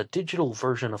at a digital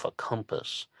version of a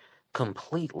compass,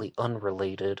 completely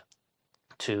unrelated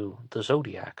to the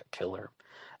Zodiac Killer.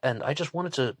 And I just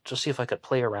wanted to see if I could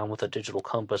play around with a digital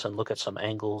compass and look at some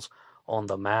angles on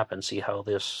the map and see how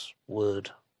this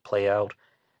would play out.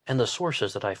 And the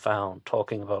sources that I found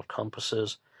talking about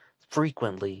compasses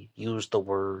frequently used the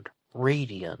word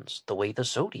radians, the way the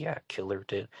Zodiac Killer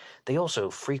did. They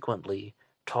also frequently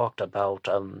talked about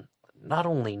not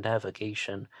only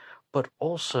navigation, but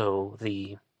also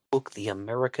the book The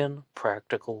American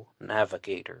Practical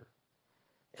Navigator.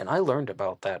 And I learned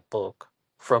about that book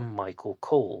from Michael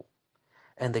Cole.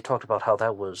 And they talked about how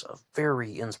that was a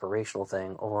very inspirational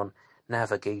thing on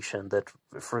navigation that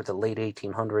for the late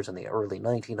 1800s and the early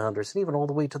 1900s, and even all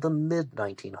the way to the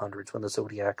mid-1900s when the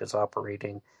Zodiac is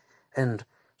operating, and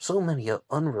so many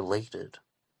unrelated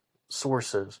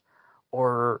sources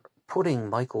are putting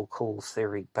Michael Cole's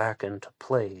theory back into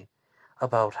play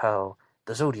about how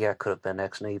the Zodiac could have been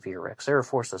ex-Navy or ex-Air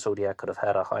Force, the Zodiac could have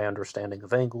had a high understanding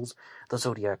of angles, the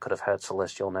Zodiac could have had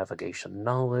celestial navigation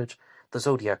knowledge, the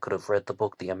Zodiac could have read the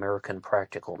book The American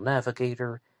Practical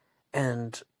Navigator,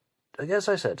 and, as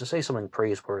I said, to say something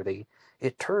praiseworthy,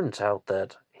 it turns out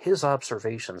that his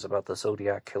observations about the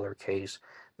Zodiac killer case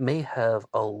may have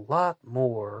a lot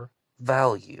more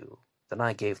value than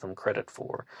I gave them credit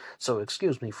for. So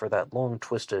excuse me for that long,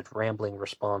 twisted, rambling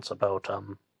response about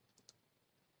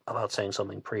saying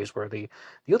something praiseworthy.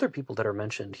 The other people that are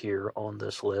mentioned here on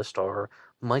this list are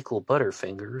Michael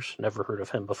Butterfingers. Never heard of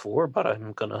him before, but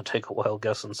I'm gonna take a wild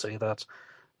guess and say that's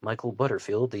Michael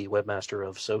Butterfield, the webmaster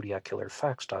of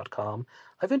ZodiacKillerFacts.com.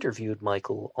 I've interviewed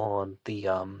Michael on the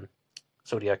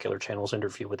Zodiac Killer Channel's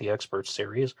Interview with the Experts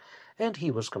series, and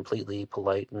he was completely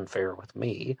polite and fair with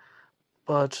me.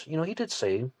 But, he did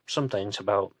say some things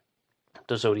about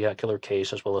the Zodiac Killer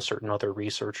case as well as certain other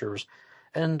researchers,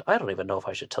 and I don't even know if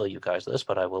I should tell you guys this,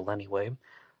 but I will anyway.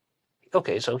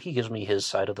 Okay, so he gives me his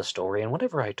side of the story, and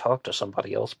whenever I talk to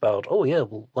somebody else about, oh yeah,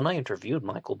 well, when I interviewed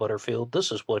Michael Butterfield,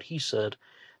 this is what he said,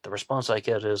 the response I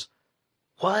get is,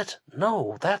 what?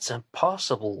 No, that's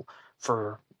impossible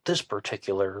for this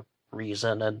particular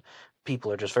reason, and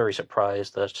people are just very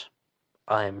surprised that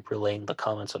I'm relaying the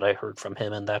comments that I heard from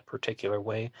him in that particular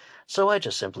way, so I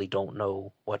just simply don't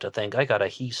know what to think. I got a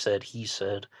he said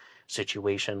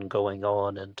situation going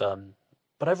on, and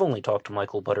but I've only talked to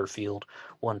Michael Butterfield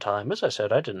one time. As I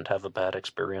said, I didn't have a bad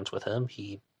experience with him.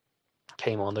 He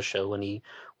came on the show and he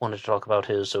wanted to talk about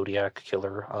his Zodiac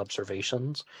killer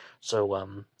observations, so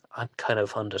I'm kind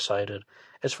of undecided.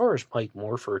 As far as Mike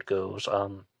Morford goes,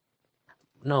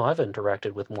 no, I've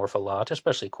interacted with Morph a lot,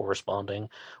 especially corresponding.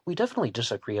 We definitely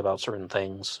disagree about certain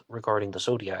things regarding the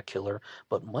Zodiac killer,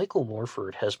 but Michael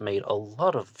Morford has made a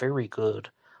lot of very good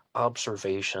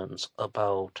observations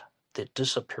about the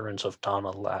disappearance of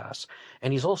Donna Lass,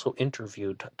 and he's also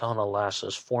interviewed Donna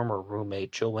Lass's former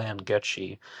roommate, Joanne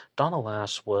Getchie. Donna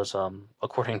Lass was,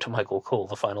 according to Michael Cole,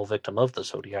 the final victim of the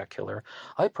Zodiac killer.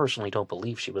 I personally don't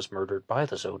believe she was murdered by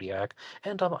the Zodiac,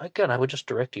 and again, I would just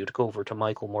direct you to go over to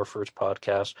Michael Morford's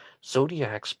podcast,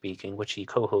 Zodiac Speaking, which he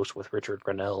co-hosts with Richard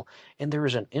Grinnell, and there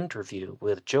is an interview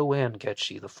with Joanne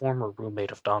Getchie, the former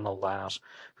roommate of Donna Lass,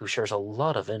 who shares a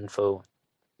lot of info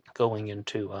going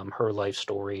into her life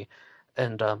story,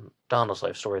 and Donna's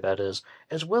life story, that is,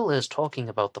 as well as talking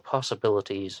about the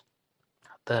possibilities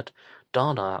that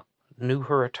Donna knew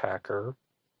her attacker,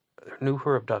 knew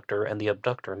her abductor, and the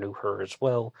abductor knew her as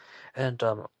well. And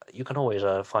you can always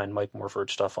find Mike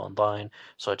Morford's stuff online,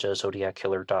 such as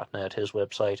ZodiacKiller.net, his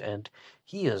website, and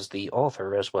he is the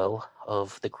author as well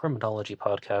of the Criminology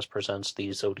Podcast Presents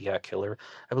the Zodiac Killer.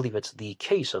 I believe it's The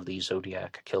Case of the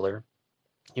Zodiac Killer.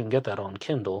 You can get that on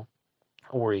Kindle,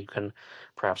 or you can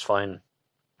perhaps find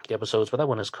the episodes, but that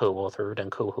one is co-authored and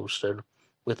co-hosted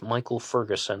with Michael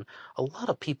Ferguson. A lot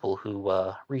of people who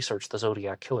research the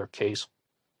Zodiac Killer case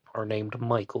are named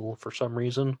Michael for some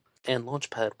reason. And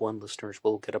LaunchPad 1 listeners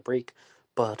will get a break,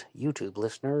 but YouTube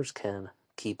listeners can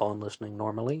keep on listening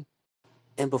normally.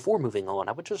 And before moving on,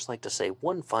 I would just like to say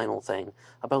one final thing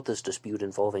about this dispute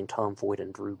involving Tom Voigt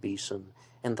and Drew Beeson,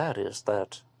 and that is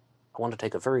that I want to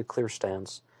take a very clear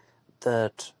stance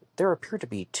that there appear to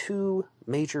be two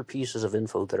major pieces of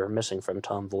info that are missing from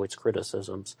Tom Voigt's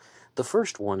criticisms. The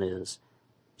first one is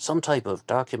some type of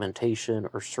documentation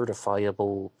or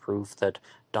certifiable proof that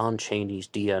Don Chaney's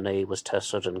DNA was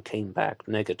tested and came back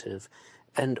negative,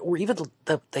 or even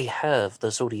that they have the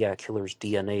Zodiac Killer's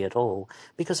DNA at all,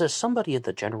 because as somebody in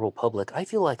the general public, I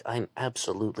feel like I'm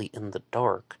absolutely in the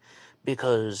dark.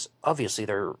 Because obviously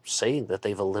they're saying that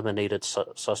they've eliminated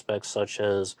suspects such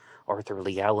as Arthur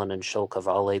Lee Allen and Shel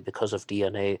Cavalli because of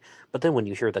DNA, but then when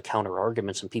you hear the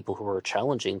counter-arguments and people who are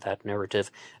challenging that narrative,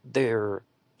 they're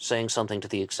saying something to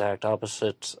the exact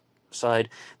opposite side,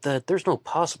 that there's no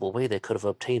possible way they could have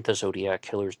obtained the Zodiac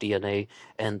Killer's DNA,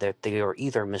 and that they are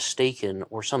either mistaken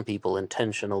or some people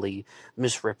intentionally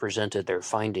misrepresented their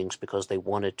findings because they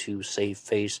wanted to save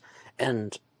face.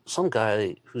 And some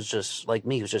guy who's just like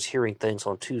me, who's just hearing things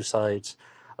on two sides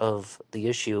of the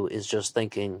issue, is just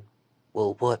thinking,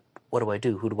 well, what do I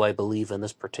do? Who do I believe in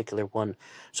this particular one?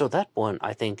 So that one,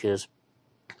 I think, is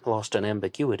lost in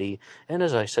ambiguity. And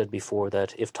as I said before,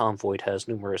 that if Tom Voigt has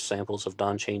numerous samples of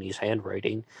Don Chaney's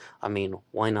handwriting, I mean,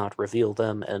 why not reveal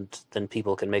them, and then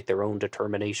people can make their own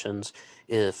determinations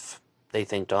if they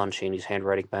think Don Chaney's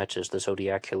handwriting matches the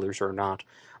Zodiac Killers or not.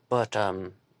 But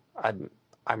I'm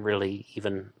I'm really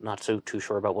even not so too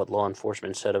sure about what law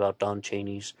enforcement said about Don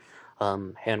Chaney's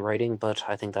handwriting, but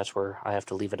I think that's where I have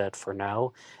to leave it at for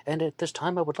now. And at this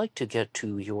time, I would like to get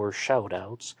to your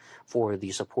shout-outs for the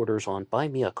supporters on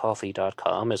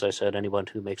BuyMeACoffee.com. As I said, anyone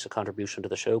who makes a contribution to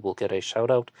the show will get a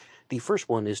shout-out. The first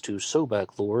one is to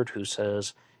Sobek Lord, who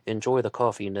says, "Enjoy the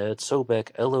coffee, Ned."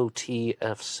 Sobek,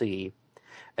 LOTFC.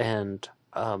 And,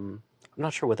 I'm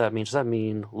not sure what that means. Does that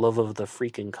mean love of the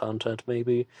freaking content,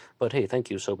 maybe? But hey, thank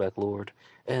you, Sobek Lord.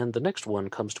 And the next one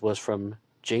comes to us from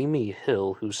Jamie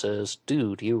Hill, who says,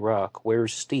 "Dude, you rock.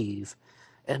 Where's Steve?"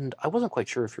 And I wasn't quite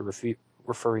sure if you're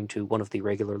referring to one of the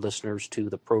regular listeners to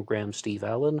the program, Steve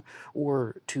Allen,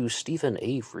 or to Stephen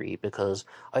Avery, because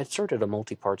I had started a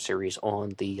multi-part series on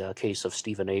the case of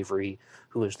Stephen Avery,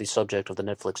 who is the subject of the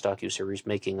Netflix docuseries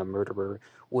Making a Murderer,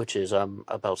 which is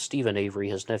about Stephen Avery,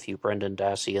 his nephew Brendan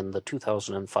Dassey, and the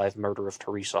 2005 murder of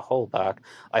Teresa Halbach.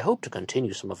 I hope to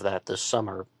continue some of that this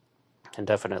summer, and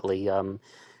definitely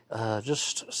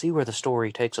just see where the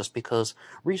story takes us, because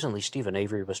recently Stephen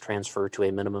Avery was transferred to a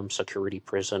minimum security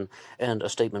prison, and a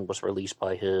statement was released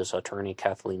by his attorney,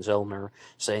 Kathleen Zellner,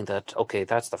 saying that, okay,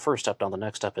 that's the first step. Now the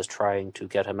next step is trying to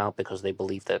get him out, because they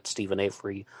believe that Stephen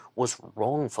Avery was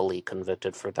wrongfully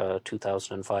convicted for the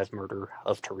 2005 murder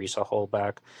of Teresa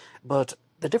Halbach. But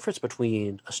the difference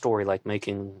between a story like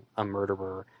Making a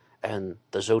Murderer and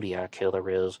the Zodiac Killer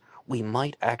is we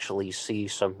might actually see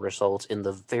some results in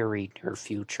the very near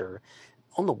future.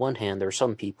 On the one hand, there are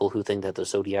some people who think that the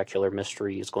Zodiac Killer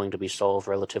mystery is going to be solved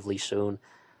relatively soon.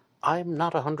 I'm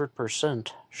not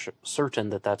 100% certain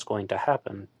that that's going to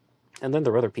happen. And then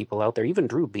there are other people out there, even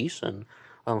Drew Beeson,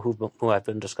 who I've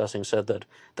been discussing, said that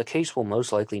the case will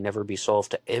most likely never be solved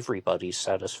to everybody's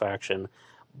satisfaction.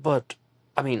 But,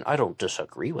 I mean, I don't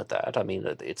disagree with that. I mean,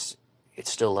 it's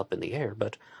still up in the air,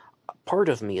 but part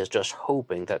of me is just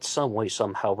hoping that some way,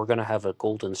 somehow, we're going to have a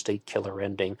Golden State Killer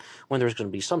ending when there's going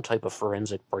to be some type of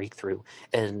forensic breakthrough,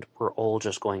 and we're all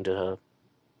just going to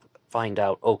find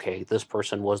out, okay, this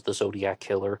person was the Zodiac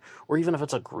Killer, or even if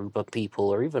it's a group of people,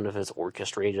 or even if it's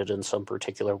orchestrated in some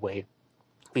particular way,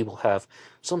 we will have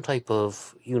some type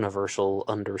of universal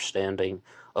understanding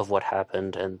of what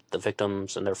happened, and the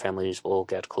victims and their families will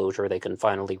get closure. They can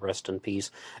finally rest in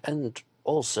peace. And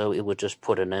also, it would just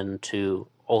put an end to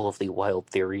all of the wild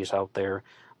theories out there.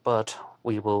 But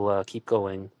we will keep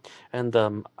going. And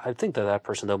I think that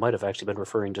person, though, might have actually been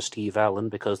referring to Steve Allen,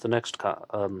 because the next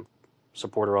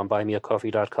supporter on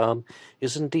BuyMeACoffee.com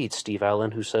is indeed Steve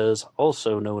Allen, who says,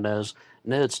 also known as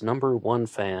Ned's #1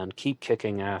 fan. Keep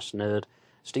kicking ass, Ned.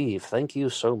 Steve, thank you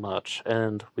so much.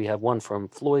 And we have one from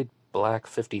Floyd Black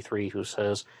 53, who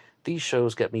says, "These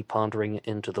shows get me pondering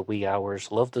into the wee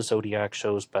hours. Love the Zodiac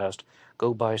shows best.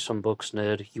 Go buy some books,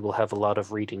 Ned. You will have a lot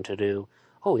of reading to do."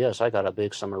 Oh yes, I got a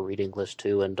big summer reading list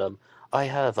too, and I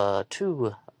have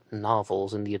 2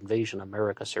 novels in the Invasion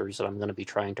America series that I'm going to be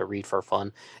trying to read for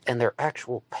fun, and they're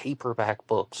actual paperback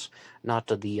books, not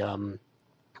the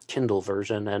Kindle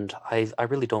version, and I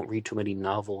really don't read too many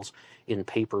novels in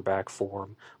paperback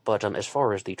form. But as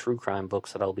far as the true crime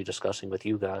books that I'll be discussing with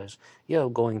you guys, yeah,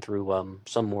 going through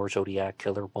some more Zodiac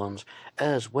Killer ones,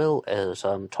 as well as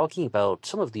talking about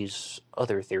some of these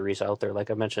other theories out there.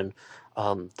 Like I mentioned,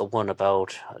 the one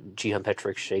about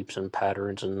geometric shapes and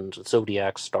patterns and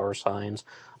zodiac star signs.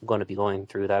 I'm going to be going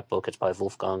through that book. It's by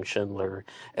Wolfgang Schindler.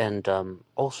 And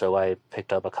also I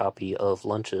picked up a copy of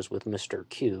Lunches with Mr.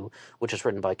 Q, which is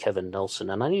written by Kevin Nelson.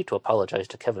 And I need to apologize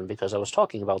to Kevin, because I was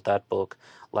talking about that book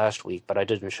last week, but I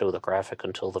didn't show the graphic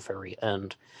until the very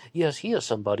end. Yes, he is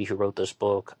somebody who wrote this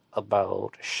book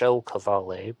about Shel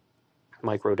Cavalli,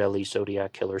 Mike Rodelli's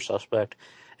Zodiac Killer suspect.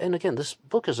 And again, this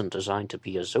book isn't designed to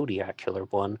be a Zodiac Killer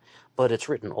one, but it's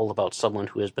written all about someone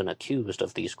who has been accused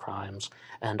of these crimes,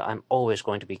 and I'm always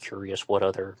going to be curious what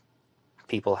other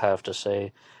people have to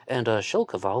say. And Shel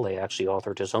Cavalli actually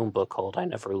authored his own book called I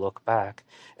Never Look Back,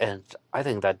 and I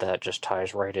think that just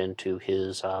ties right into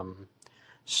his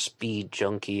speed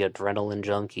junkie, adrenaline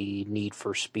junkie, need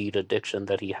for speed addiction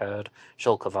that he had.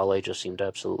 Shel Cavalli just seemed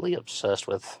absolutely obsessed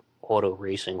with auto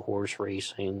racing, horse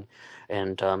racing,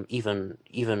 and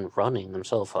even running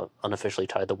himself. Unofficially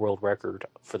tied the world record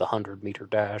for the 100-meter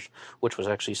dash, which was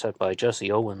actually set by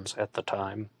Jesse Owens at the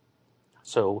time.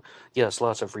 So yes,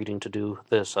 lots of reading to do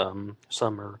this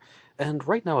summer. And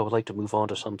right now I would like to move on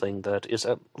to something that is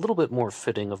a little bit more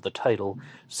fitting of the title,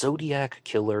 Zodiac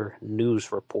Killer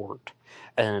News Report.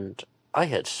 And I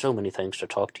had so many things to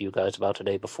talk to you guys about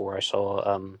today before I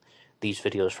saw these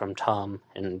videos from Tom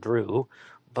and Drew,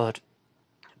 but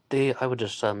I would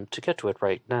just, to get to it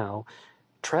right now,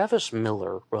 Travis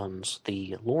Miller runs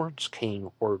the Lawrence Kane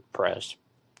WordPress,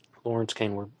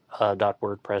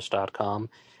 lawrencekane.wordpress.com,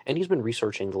 and he's been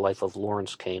researching the life of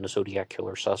Lawrence Kane, a Zodiac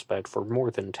killer suspect, for more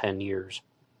than 10 years.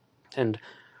 And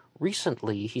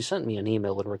recently, he sent me an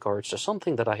email in regards to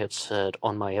something that I had said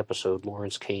on my episode,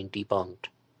 Lawrence Kane Debunked.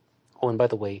 Oh, and by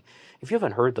the way, if you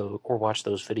haven't heard or watched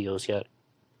those videos yet,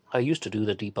 I used to do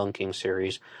the debunking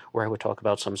series where I would talk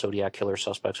about some Zodiac killer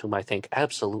suspects whom I think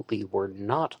absolutely were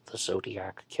not the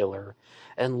Zodiac killer,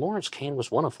 and Lawrence Kane was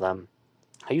one of them.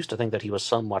 I used to think that he was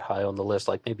somewhat high on the list,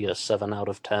 like maybe a 7 out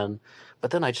of 10,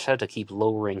 but then I just had to keep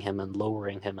lowering him and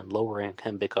lowering him and lowering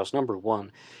him because, number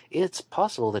one, it's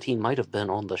possible that he might have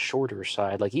been on the shorter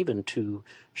side, like even too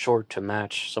short to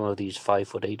match some of these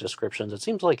 5'8" descriptions. It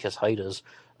seems like his height is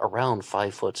around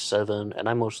 5'7", and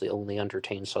I mostly only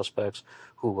entertain suspects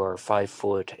who are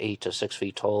 5'8" to 6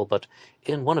 feet tall, but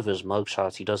in one of his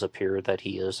mugshots he does appear that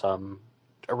he is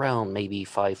around maybe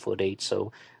 5'8",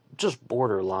 so just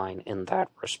borderline in that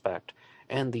respect.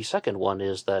 And the second one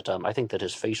is that I think that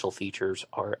his facial features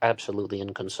are absolutely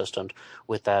inconsistent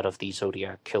with that of the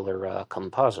Zodiac Killer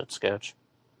composite sketch.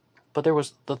 But there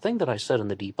was the thing that I said in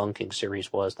the debunking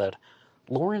series was that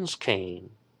Lawrence Kane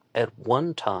at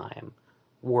one time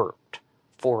worked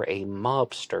for a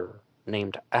mobster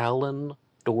named Alan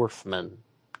Dorfman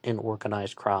in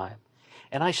organized crime.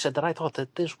 And I said that I thought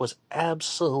that this was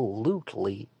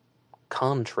absolutely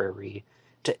contrary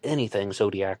to anything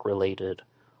Zodiac related,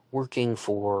 working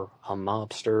for a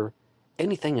mobster,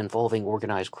 anything involving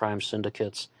organized crime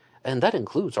syndicates, and that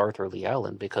includes Arthur Lee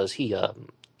Allen because he,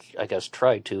 I guess,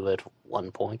 tried to at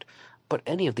one point, but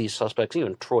any of these suspects,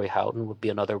 even Troy Houghton would be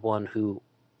another one who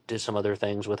did some other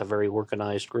things with a very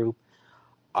organized group.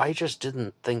 I just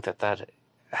didn't think that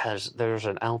there's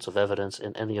an ounce of evidence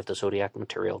in any of the Zodiac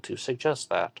material to suggest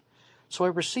that. So I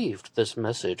received this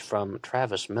message from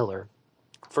Travis Miller,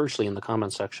 firstly in the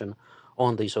comment section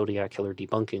on the Zodiac Killer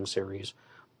debunking series,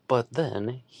 but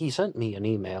then he sent me an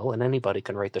email, and anybody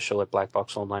can write the show at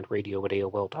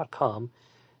BlackBoxOnlineRadio@AOL.com,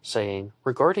 saying,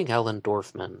 regarding Alan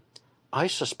Dorfman, I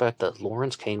suspect that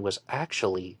Lawrence Kane was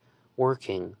actually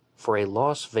working for a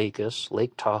Las Vegas,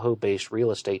 Lake Tahoe-based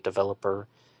real estate developer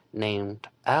named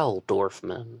Al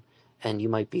Dorfman, and you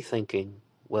might be thinking,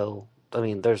 well, I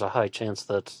mean, there's a high chance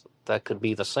that that could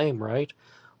be the same, right?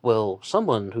 Well,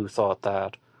 someone who thought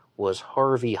that was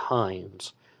Harvey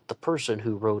Hines, the person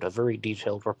who wrote a very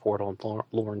detailed report on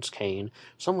Lawrence Kane,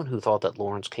 someone who thought that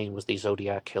Lawrence Kane was the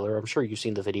Zodiac Killer. I'm sure you've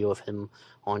seen the video of him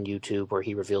on YouTube where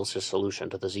he reveals his solution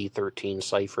to the Z13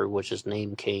 cipher, which is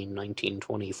Name Kane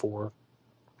 1924.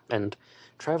 And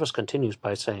Travis continues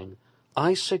by saying,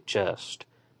 I suggest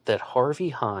that Harvey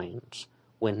Hines,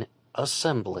 when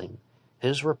assembling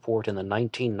his report in the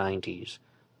 1990s,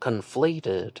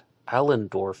 conflated Alan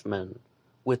Dorfman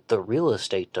with the real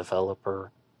estate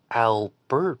developer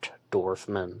Albert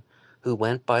Dorfman, who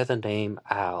went by the name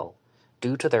Al,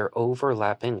 due to their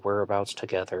overlapping whereabouts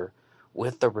together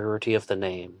with the rarity of the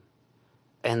name.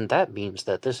 And that means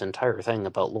that this entire thing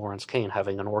about Lawrence Kane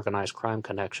having an organized crime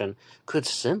connection could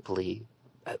simply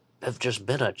have just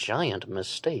been a giant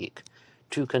mistake.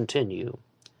 To continue,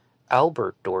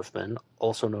 Albert Dorfman,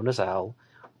 also known as Al,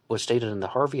 was stated in the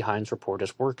Harvey Hines report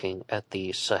as working at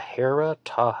the Sahara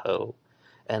Tahoe,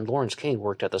 and Lawrence Kane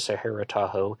worked at the Sahara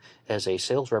Tahoe as a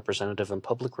sales representative and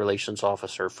public relations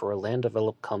officer for a land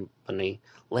development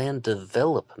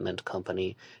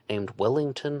company named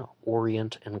Wellington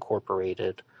Orient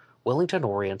Incorporated. Wellington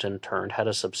Orient, in turn, had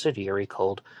a subsidiary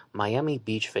called Miami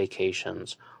Beach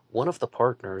Vacations. One of the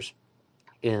partners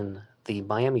in the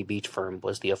Miami Beach firm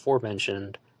was the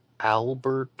aforementioned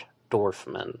Albert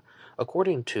Dorfman.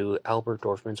 According to Albert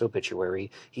Dorfman's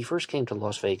obituary, he first came to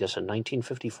Las Vegas in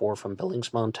 1954 from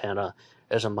Billings, Montana,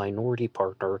 as a minority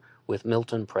partner with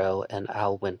Milton Prell and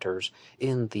Al Winters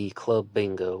in the Club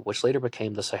Bingo, which later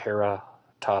became the Sahara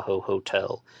Tahoe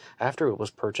Hotel, after it was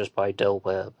purchased by Del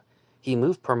Webb. He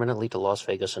moved permanently to Las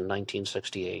Vegas in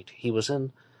 1968. He was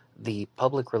in the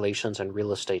public relations and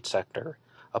real estate sector,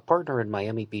 a partner in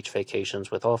Miami Beach Vacations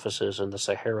with offices in the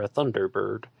Sahara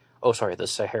Thunderbird, the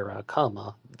Sahara,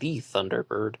 the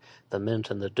Thunderbird, the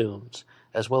Mint, and the Dunes,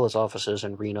 as well as offices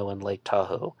in Reno and Lake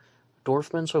Tahoe.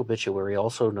 Dorfman's obituary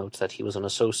also notes that he was an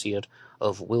associate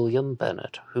of William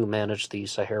Bennett, who managed the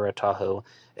Sahara Tahoe,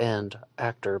 and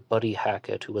actor Buddy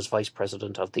Hackett, who was vice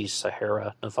president of the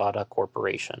Sahara Nevada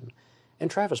Corporation.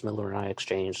 And Travis Miller and I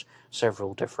exchanged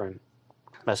several different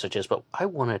messages, but I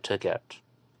wanted to get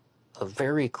a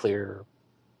very clear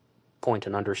point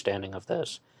and understanding of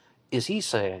this. Is he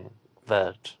saying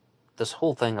that this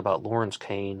whole thing about Lawrence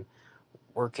Kane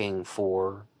working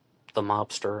for the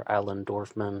mobster Alan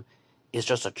Dorfman is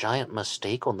just a giant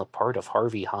mistake on the part of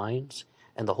Harvey Hines,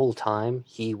 and the whole time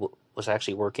he was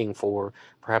actually working for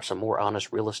perhaps a more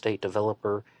honest real estate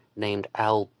developer named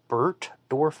Albert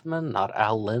Dorfman, not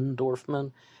Alan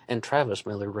Dorfman. And Travis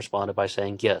Miller responded by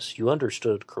saying, yes, you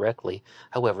understood correctly.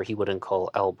 However, he wouldn't call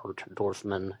Albert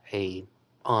Dorfman a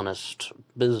honest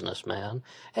businessman.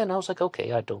 And I was like,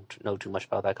 okay, I don't know too much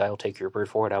about that guy. I'll take your word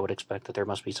for it. I would expect that there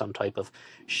must be some type of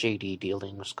shady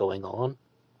dealings going on.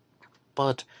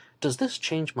 But does this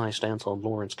change my stance on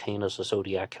Lawrence Kane as a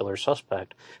Zodiac Killer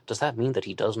suspect? Does that mean that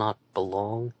he does not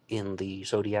belong in the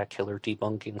Zodiac Killer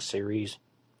debunking series?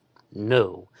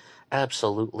 No,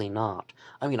 absolutely not.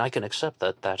 I mean, I can accept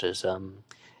that that is an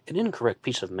incorrect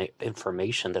piece of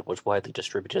information that was widely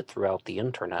distributed throughout the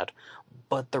internet,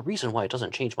 but the reason why it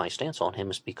doesn't change my stance on him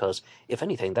is because, if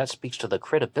anything, that speaks to the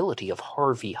credibility of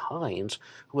Harvey Hines,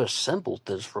 who assembled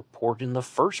this report in the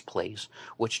first place,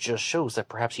 which just shows that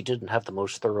perhaps he didn't have the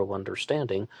most thorough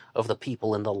understanding of the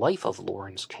people in the life of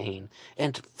Lawrence Kane.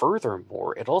 And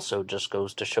furthermore, it also just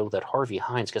goes to show that Harvey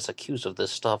Hines gets accused of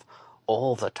this stuff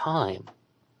all the time.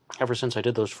 Ever since I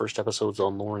did those first episodes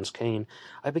on Lawrence Kane,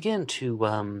 I began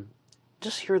to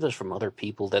just hear this from other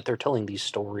people, that they're telling these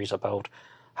stories about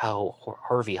how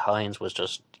Harvey Hines was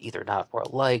just either not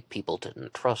well-liked, people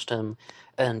didn't trust him,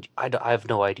 and I have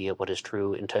no idea what his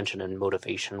true intention and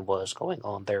motivation was going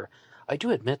on there. I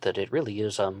do admit that it really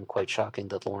is quite shocking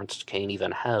that Lawrence Kane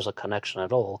even has a connection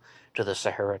at all to the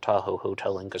Sahara Tahoe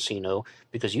Hotel and Casino,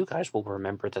 because you guys will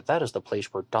remember that that is the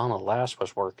place where Donna Lass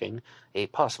was working, a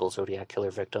possible Zodiac Killer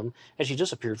victim, and she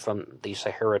disappeared from the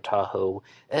Sahara Tahoe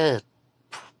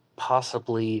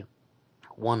possibly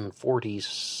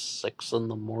 1:46 in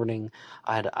the morning.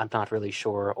 I'm not really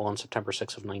sure, on September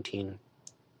 6th of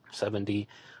 1970.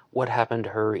 What happened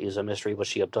to her is a mystery. Was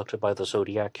she abducted by the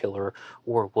Zodiac Killer,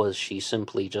 or was she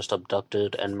simply just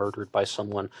abducted and murdered by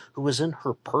someone who was in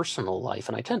her personal life?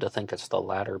 And I tend to think it's the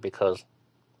latter, because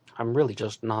I'm really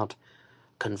just not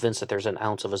convinced that there's an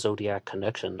ounce of a Zodiac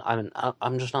connection.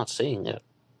 I'm just not seeing it.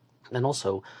 And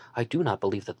also, I do not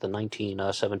believe that the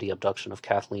 1970 abduction of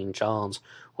Kathleen Johns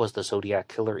was the Zodiac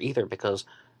Killer either, because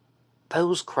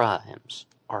those crimes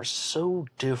are so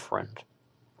different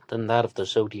than that of the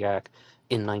Zodiac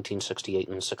in 1968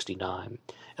 and 69.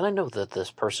 And I know that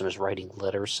this person is writing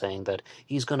letters saying that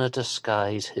he's going to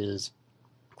disguise his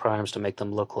crimes to make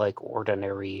them look like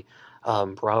ordinary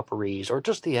robberies, or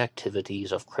just the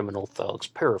activities of criminal thugs.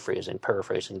 Paraphrasing,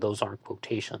 those aren't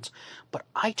quotations. But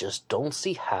I just don't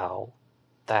see how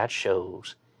that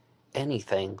shows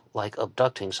anything like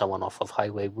abducting someone off of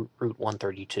Highway Route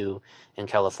 132 in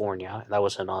California. That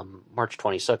was in March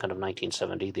 22nd of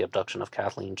 1970, the abduction of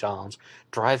Kathleen Johns,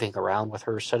 driving around with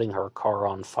her, setting her car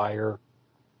on fire,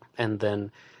 and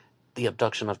then the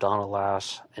abduction of Donna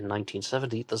Lass in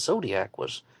 1970. The Zodiac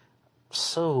was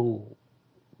so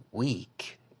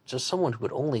weak, just someone who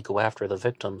would only go after the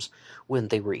victims when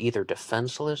they were either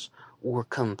defenseless or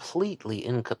completely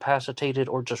incapacitated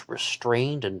or just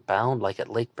restrained and bound, like at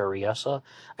Lake Berryessa.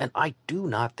 And I do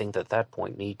not think that that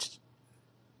point needs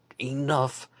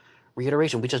enough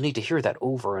reiteration. We just need to hear that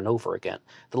over and over again.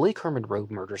 The Lake Herman Road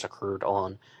murders occurred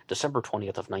on December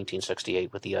 20th of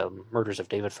 1968 with the murders of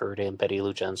David Faraday and Betty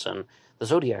Lou Jensen. The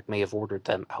Zodiac may have ordered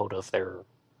them out of their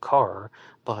car,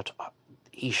 but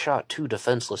he shot two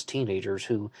defenseless teenagers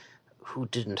who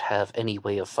didn't have any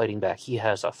way of fighting back. He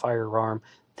has a firearm,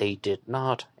 they did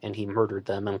not, and he murdered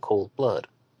them in cold blood.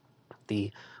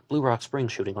 The Blue Rock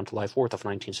Springs shooting on July 4th of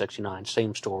 1969,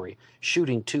 same story.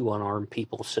 Shooting two unarmed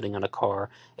people sitting in a car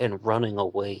and running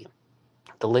away.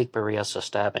 The Lake Berryessa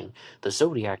stabbing. The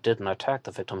Zodiac didn't attack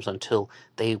the victims until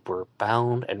they were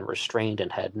bound and restrained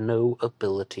and had no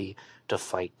ability to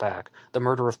fight back. The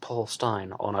murder of Paul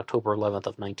Stein on October 11th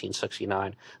of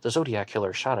 1969. The Zodiac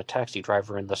Killer shot a taxi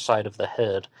driver in the side of the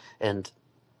head, and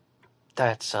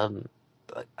that's, I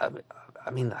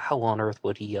mean, how on earth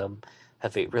would he,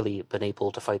 have really been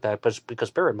able to fight back? But because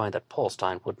bear in mind that Paul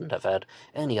Stein wouldn't have had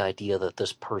any idea that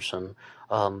this person,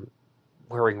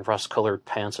 wearing rust-colored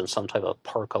pants and some type of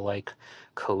parka-like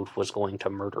coat was going to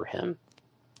murder him.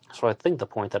 So I think the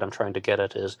point that I'm trying to get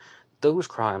at is those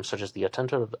crimes, such as the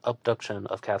attempted abduction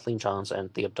of Kathleen Johns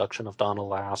and the abduction of Donna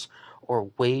Lass, are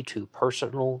way too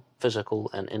personal, physical,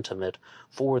 and intimate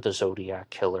for the Zodiac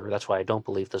Killer. That's why I don't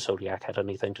believe the Zodiac had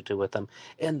anything to do with them.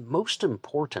 And most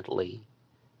importantly,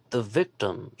 the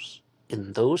victims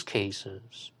in those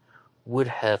cases would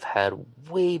have had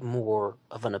way more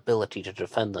of an ability to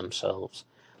defend themselves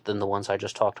than the ones I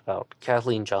just talked about.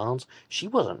 Kathleen Johns, she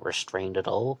wasn't restrained at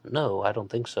all. No, I don't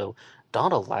think so.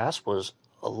 Donna Lass was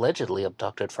allegedly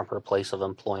abducted from her place of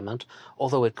employment,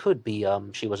 although it could be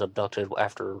she was abducted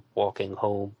after walking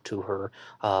home to her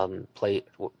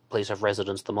place of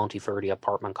residence, the Monteverdi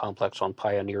apartment complex on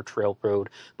Pioneer Trail Road.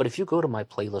 But if you go to my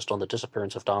playlist on the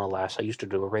disappearance of Donna Lass, I used to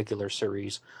do a regular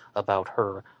series about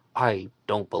her. I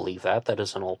don't believe that. That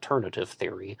is an alternative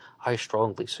theory. I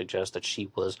strongly suggest that she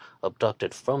was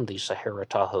abducted from the Sahara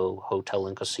Tahoe Hotel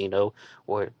and Casino,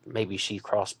 or maybe she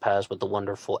crossed paths with the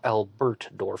wonderful Albert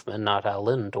Dorfman, not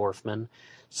Alan Dorfman.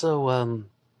 So,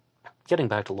 getting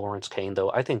back to Lawrence Kane,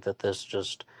 though, I think that this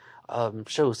just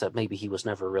shows that maybe he was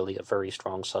never really a very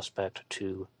strong suspect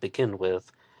to begin with.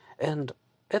 And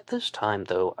at this time,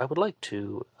 though, I would like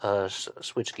to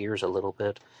switch gears a little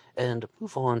bit and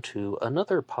move on to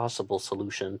another possible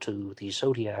solution to the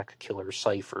Zodiac killer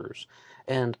ciphers.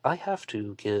 And I have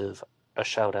to give a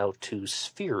shout out to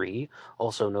Sphery,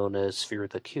 also known as Sphere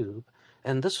the Cube.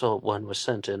 And this one was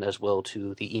sent in as well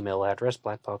to the email address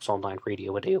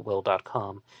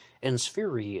blackboxonlineradio@aol.com. And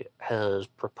Sphery has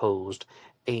proposed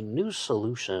a new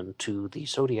solution to the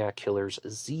Zodiac killer's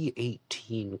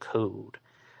Z18 code.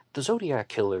 The Zodiac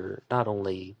killer not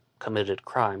only committed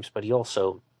crimes, but he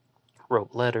also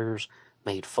wrote letters,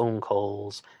 made phone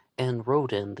calls, and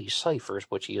wrote in the ciphers,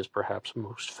 which he is perhaps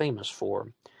most famous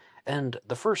for. And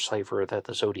the first cipher that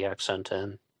the Zodiac sent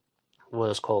in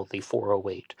was called the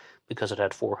 408 because it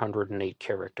had 408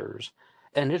 characters.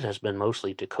 And it has been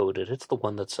mostly decoded. It's the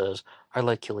one that says, I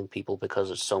like killing people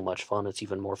because it's so much fun. It's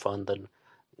even more fun than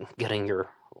getting your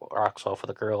rocks off with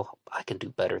a girl. I can do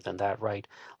better than that, right?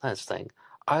 That's the thing.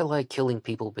 I like killing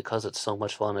people because it's so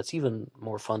much fun. It's even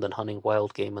more fun than hunting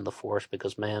wild game in the forest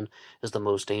because man is the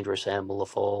most dangerous animal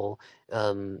of all.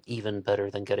 Even better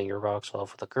than getting your rocks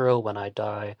off with a girl. When I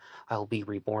die, I'll be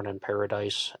reborn in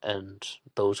paradise, and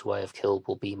those who I have killed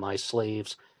will be my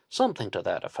slaves. Something to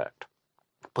that effect.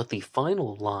 But the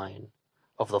final line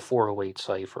of the 408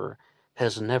 cipher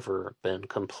has never been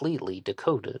completely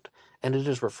decoded, and it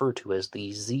is referred to as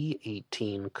the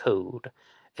Z18 code.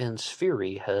 And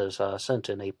Sphery has sent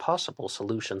in a possible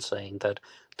solution saying that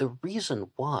the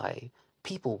reason why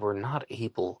people were not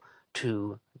able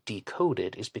to decode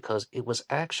it is because it was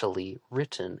actually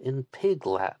written in Pig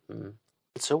Latin.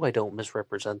 So I don't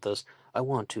misrepresent this, I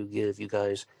want to give you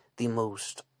guys the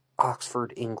most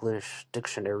Oxford English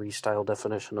dictionary-style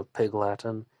definition of Pig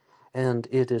Latin, and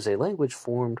it is a language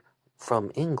formed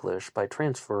from English by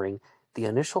transferring the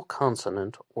initial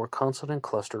consonant or consonant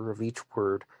cluster of each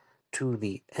word to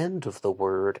the end of the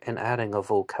word and adding a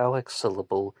vocalic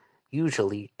syllable,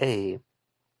 usually a.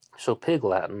 So Pig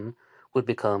Latin would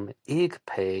become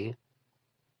igpe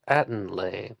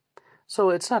atenle. So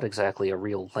it's not exactly a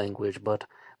real language, but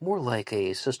more like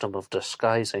a system of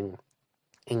disguising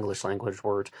English language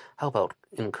words. How about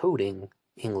encoding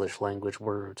English language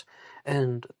words?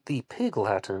 And the Pig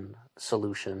Latin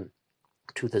solution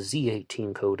to the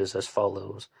Z18 code is as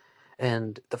follows.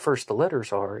 And the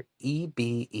letters are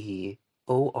EBEORIE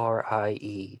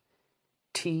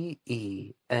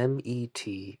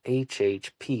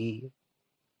TEMETHHPI.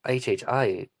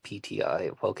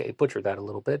 Okay, butchered that a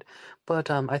little bit, but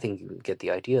I think you get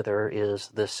the idea. There is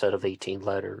this set of 18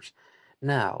 letters.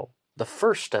 Now, the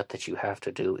first step that you have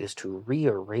to do is to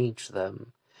rearrange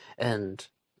them, and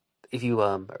if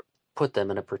you put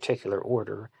them in a particular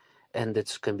order, and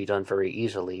it can be done very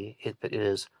easily, it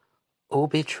is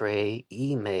obitre,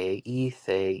 ime,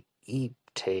 ethe,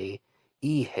 ipte,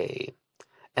 ihe,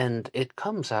 and it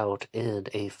comes out in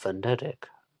a phonetic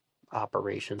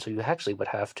operation, so you actually would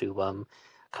have to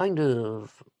kind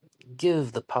of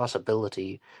give the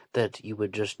possibility that you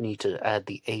would just need to add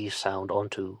the A sound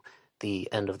onto the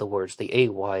end of the words. The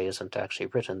AY isn't actually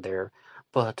written there,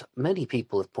 but many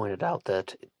people have pointed out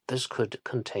that this could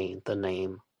contain the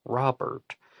name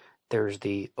Robert. There's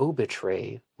the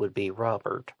obitre would be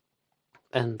Robert,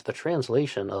 and the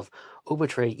translation of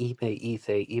obitre ime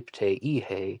ethe ipte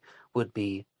ihe would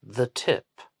be the tip.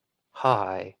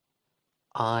 Hi,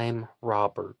 I'm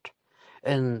Robert.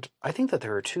 And I think that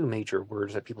there are two major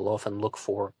words that people often look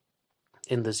for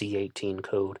in the Z18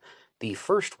 code. The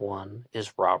first one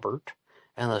is Robert,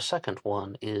 and the second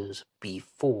one is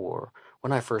before.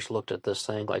 When I first looked at this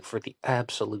thing, like for the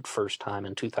absolute first time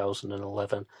in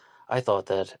 2011, I thought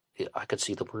that I could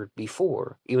see the word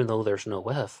before, even though there's no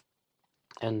F.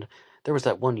 And there was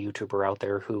that one YouTuber out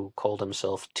there who called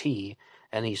himself T,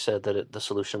 and he said that the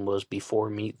solution was before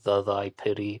meet the thy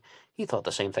pity. He thought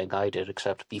the same thing I did,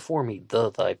 except before meet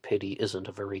the thy pity isn't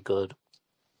a very good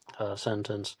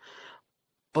sentence.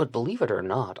 But believe it or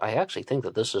not, I actually think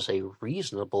that this is a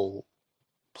reasonable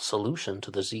solution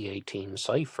to the Z18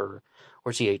 cipher,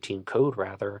 or Z18 code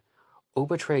rather,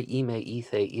 Obitre ime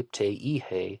ethe ipte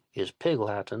ihe is Pig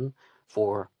Latin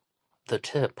for the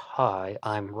tip, hi,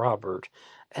 I'm Robert.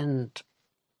 And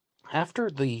after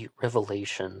the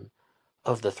revelation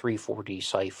of the 340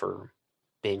 cipher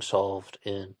being solved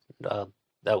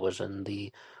that was in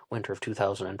the winter of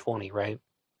 2020, right?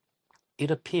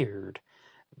 It appeared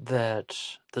that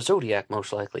the Zodiac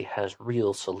most likely has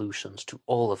real solutions to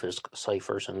all of his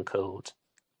ciphers and codes.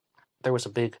 There was a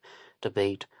big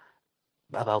debate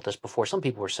about this before. Some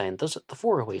people were saying, the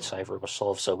 408 cipher was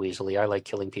solved so easily. I like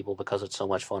killing people because it's so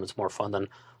much fun. It's more fun than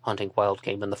hunting wild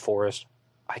game in the forest.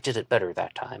 I did it better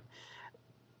that time.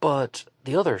 But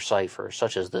the other ciphers,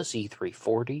 such as the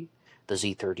Z340, the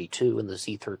Z32, and the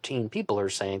Z13, people are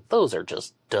saying those are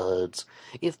just duds.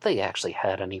 If they actually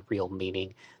had any real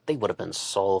meaning, they would have been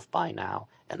solved by now.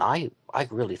 And I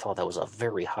really thought that was a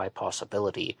very high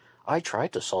possibility. I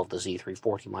tried to solve the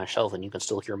Z340 myself, and you can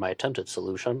still hear my attempted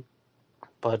solution.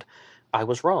 But I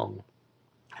was wrong.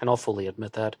 And I'll fully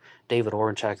admit that. David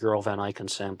Orenchak, Ural Van Eyck,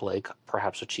 and Sam Blake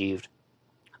perhaps achieved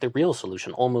the real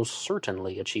solution, almost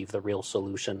certainly achieved the real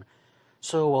solution.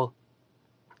 So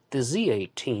the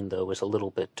Z18, though, is a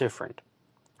little bit different,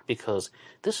 because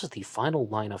this is the final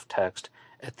line of text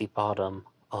at the bottom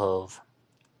of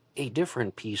a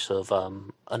different piece of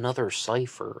another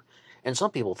cipher, and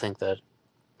some people think that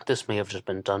this may have just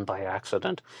been done by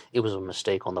accident. It was a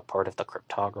mistake on the part of the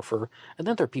cryptographer, and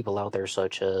then there are people out there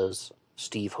such as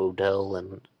Steve Hodel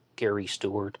and Gary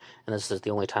Stewart, and this is the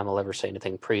only time I'll ever say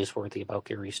anything praiseworthy about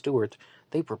Gary Stewart.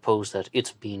 They propose that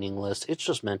it's meaningless, it's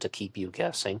just meant to keep you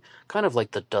guessing, kind of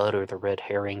like the dud or the red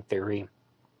herring theory.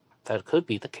 That could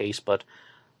be the case, but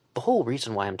the whole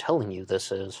reason why I'm telling you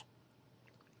this is,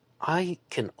 I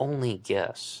can only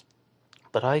guess,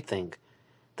 but I think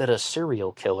that a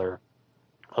serial killer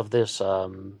of this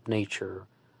nature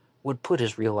would put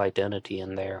his real identity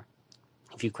in there.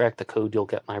 If you crack the code, you'll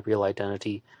get my real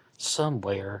identity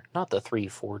somewhere. Not the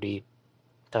 340,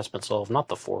 that's been solved. Not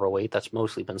the 408, that's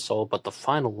mostly been solved. But the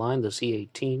final line, the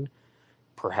Z18,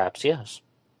 perhaps yes.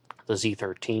 The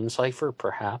Z13 cipher,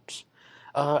 perhaps.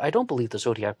 I don't believe the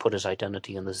Zodiac put his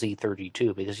identity in the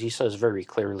Z32, because he says very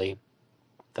clearly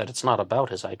that it's not about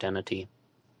his identity.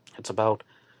 It's about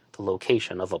the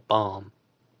location of a bomb.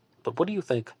 But what do you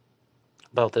think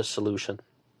about this solution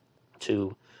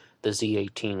to the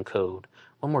Z18 code?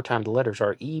 One more time, the letters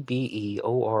are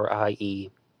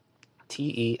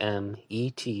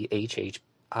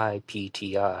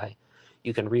EBEORIETEMETHHIPTI.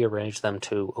 You can rearrange them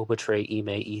to Obitre ime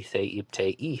ethe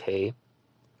ipte ihe,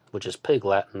 which is Pig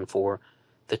Latin for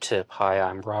the tip, hi,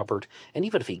 I'm Robert. And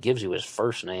even if he gives you his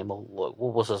first name, what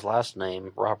was his last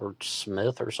name? Robert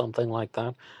Smith or something like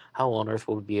that? How on earth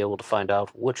would we be able to find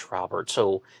out which Robert?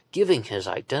 So, giving his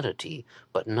identity,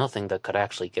 but nothing that could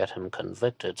actually get him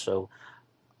convicted. So,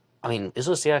 I mean, is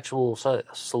this the actual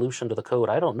solution to the code?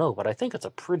 I don't know, but I think it's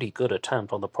a pretty good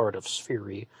attempt on the part of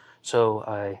Spheri. So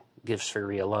I give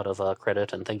Spheri a lot of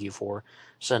credit, and thank you for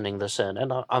sending this in.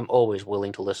 And I'm always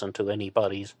willing to listen to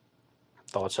anybody's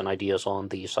thoughts and ideas on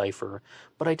the cipher.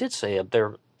 But I did say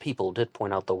people did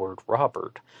point out the word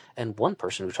Robert, and one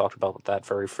person who talked about that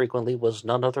very frequently was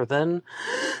none other than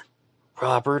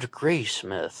Robert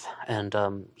Graysmith, and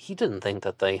he didn't think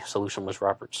that the solution was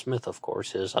Robert Smith, of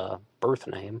course, his birth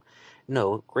name.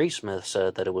 No, Graysmith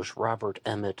said that it was Robert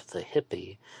Emmett the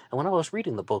hippie, and when I was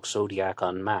reading the book Zodiac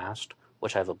Unmasked,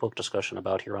 which I have a book discussion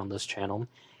about here on this channel,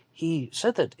 he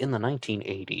said that in the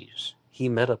 1980s, he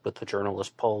met up with the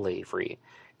journalist Paul Avery,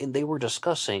 and they were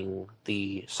discussing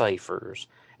the ciphers,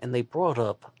 and they brought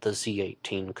up the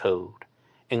Z18 code,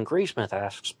 and Graysmith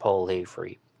asks Paul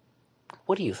Avery,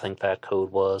 what do you think that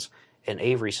code was? And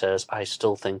Avery says, I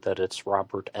still think that it's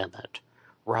Robert Emmett.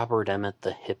 Robert Emmett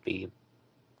the hippie.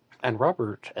 And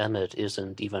Robert Emmett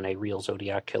isn't even a real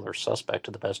Zodiac killer suspect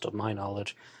to the best of my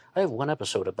knowledge. I have one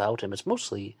episode about him. It's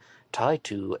mostly tied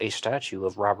to a statue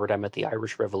of Robert Emmett, the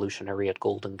Irish revolutionary at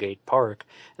Golden Gate Park,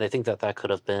 and I think that that could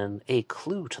have been a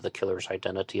clue to the killer's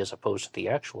identity as opposed to the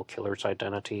actual killer's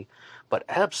identity. But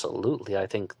absolutely, I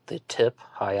think the tip,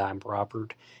 hi, I'm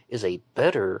Robert, is a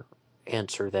better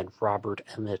answer than Robert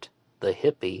Emmett the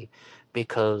hippie,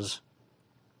 because,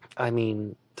 I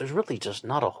mean, there's really just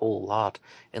not a whole lot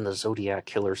in the Zodiac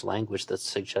killer's language that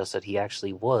suggests that he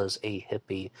actually was a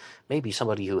hippie. Maybe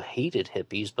somebody who hated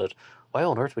hippies, but why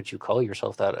on earth would you call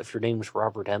yourself that? If your name's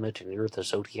Robert Emmett and you're the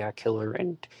Zodiac killer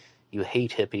and you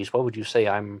hate hippies, why would you say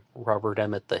I'm Robert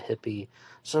Emmett the hippie?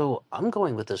 So I'm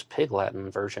going with this Pig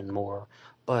Latin version more,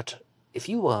 but if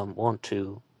you want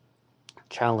to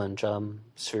challenge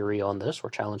Siri on this, or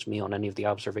challenge me on any of the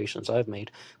observations I've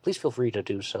made, please feel free to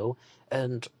do so.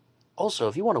 And Also,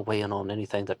 if you want to weigh in on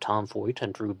anything that Tom Voigt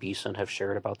and Drew Beeson have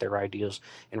shared about their ideas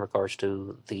in regards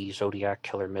to the Zodiac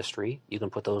Killer mystery, you can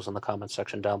put those in the comments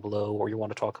section down below, or you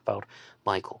want to talk about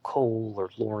Michael Cole or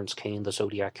Lawrence Kane, the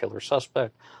Zodiac Killer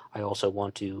suspect, I also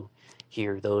want to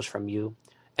hear those from you.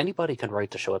 Anybody can write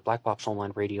the show at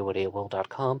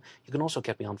BlackBoxOnlineRadio@AOL.com. You can also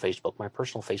get me on Facebook. My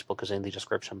personal Facebook is in the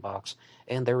description box.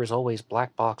 And there is always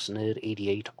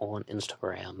BlackBoxNid88 on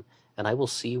Instagram. And I will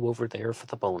see you over there for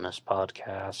the bonus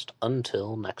podcast.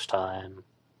 Until next time.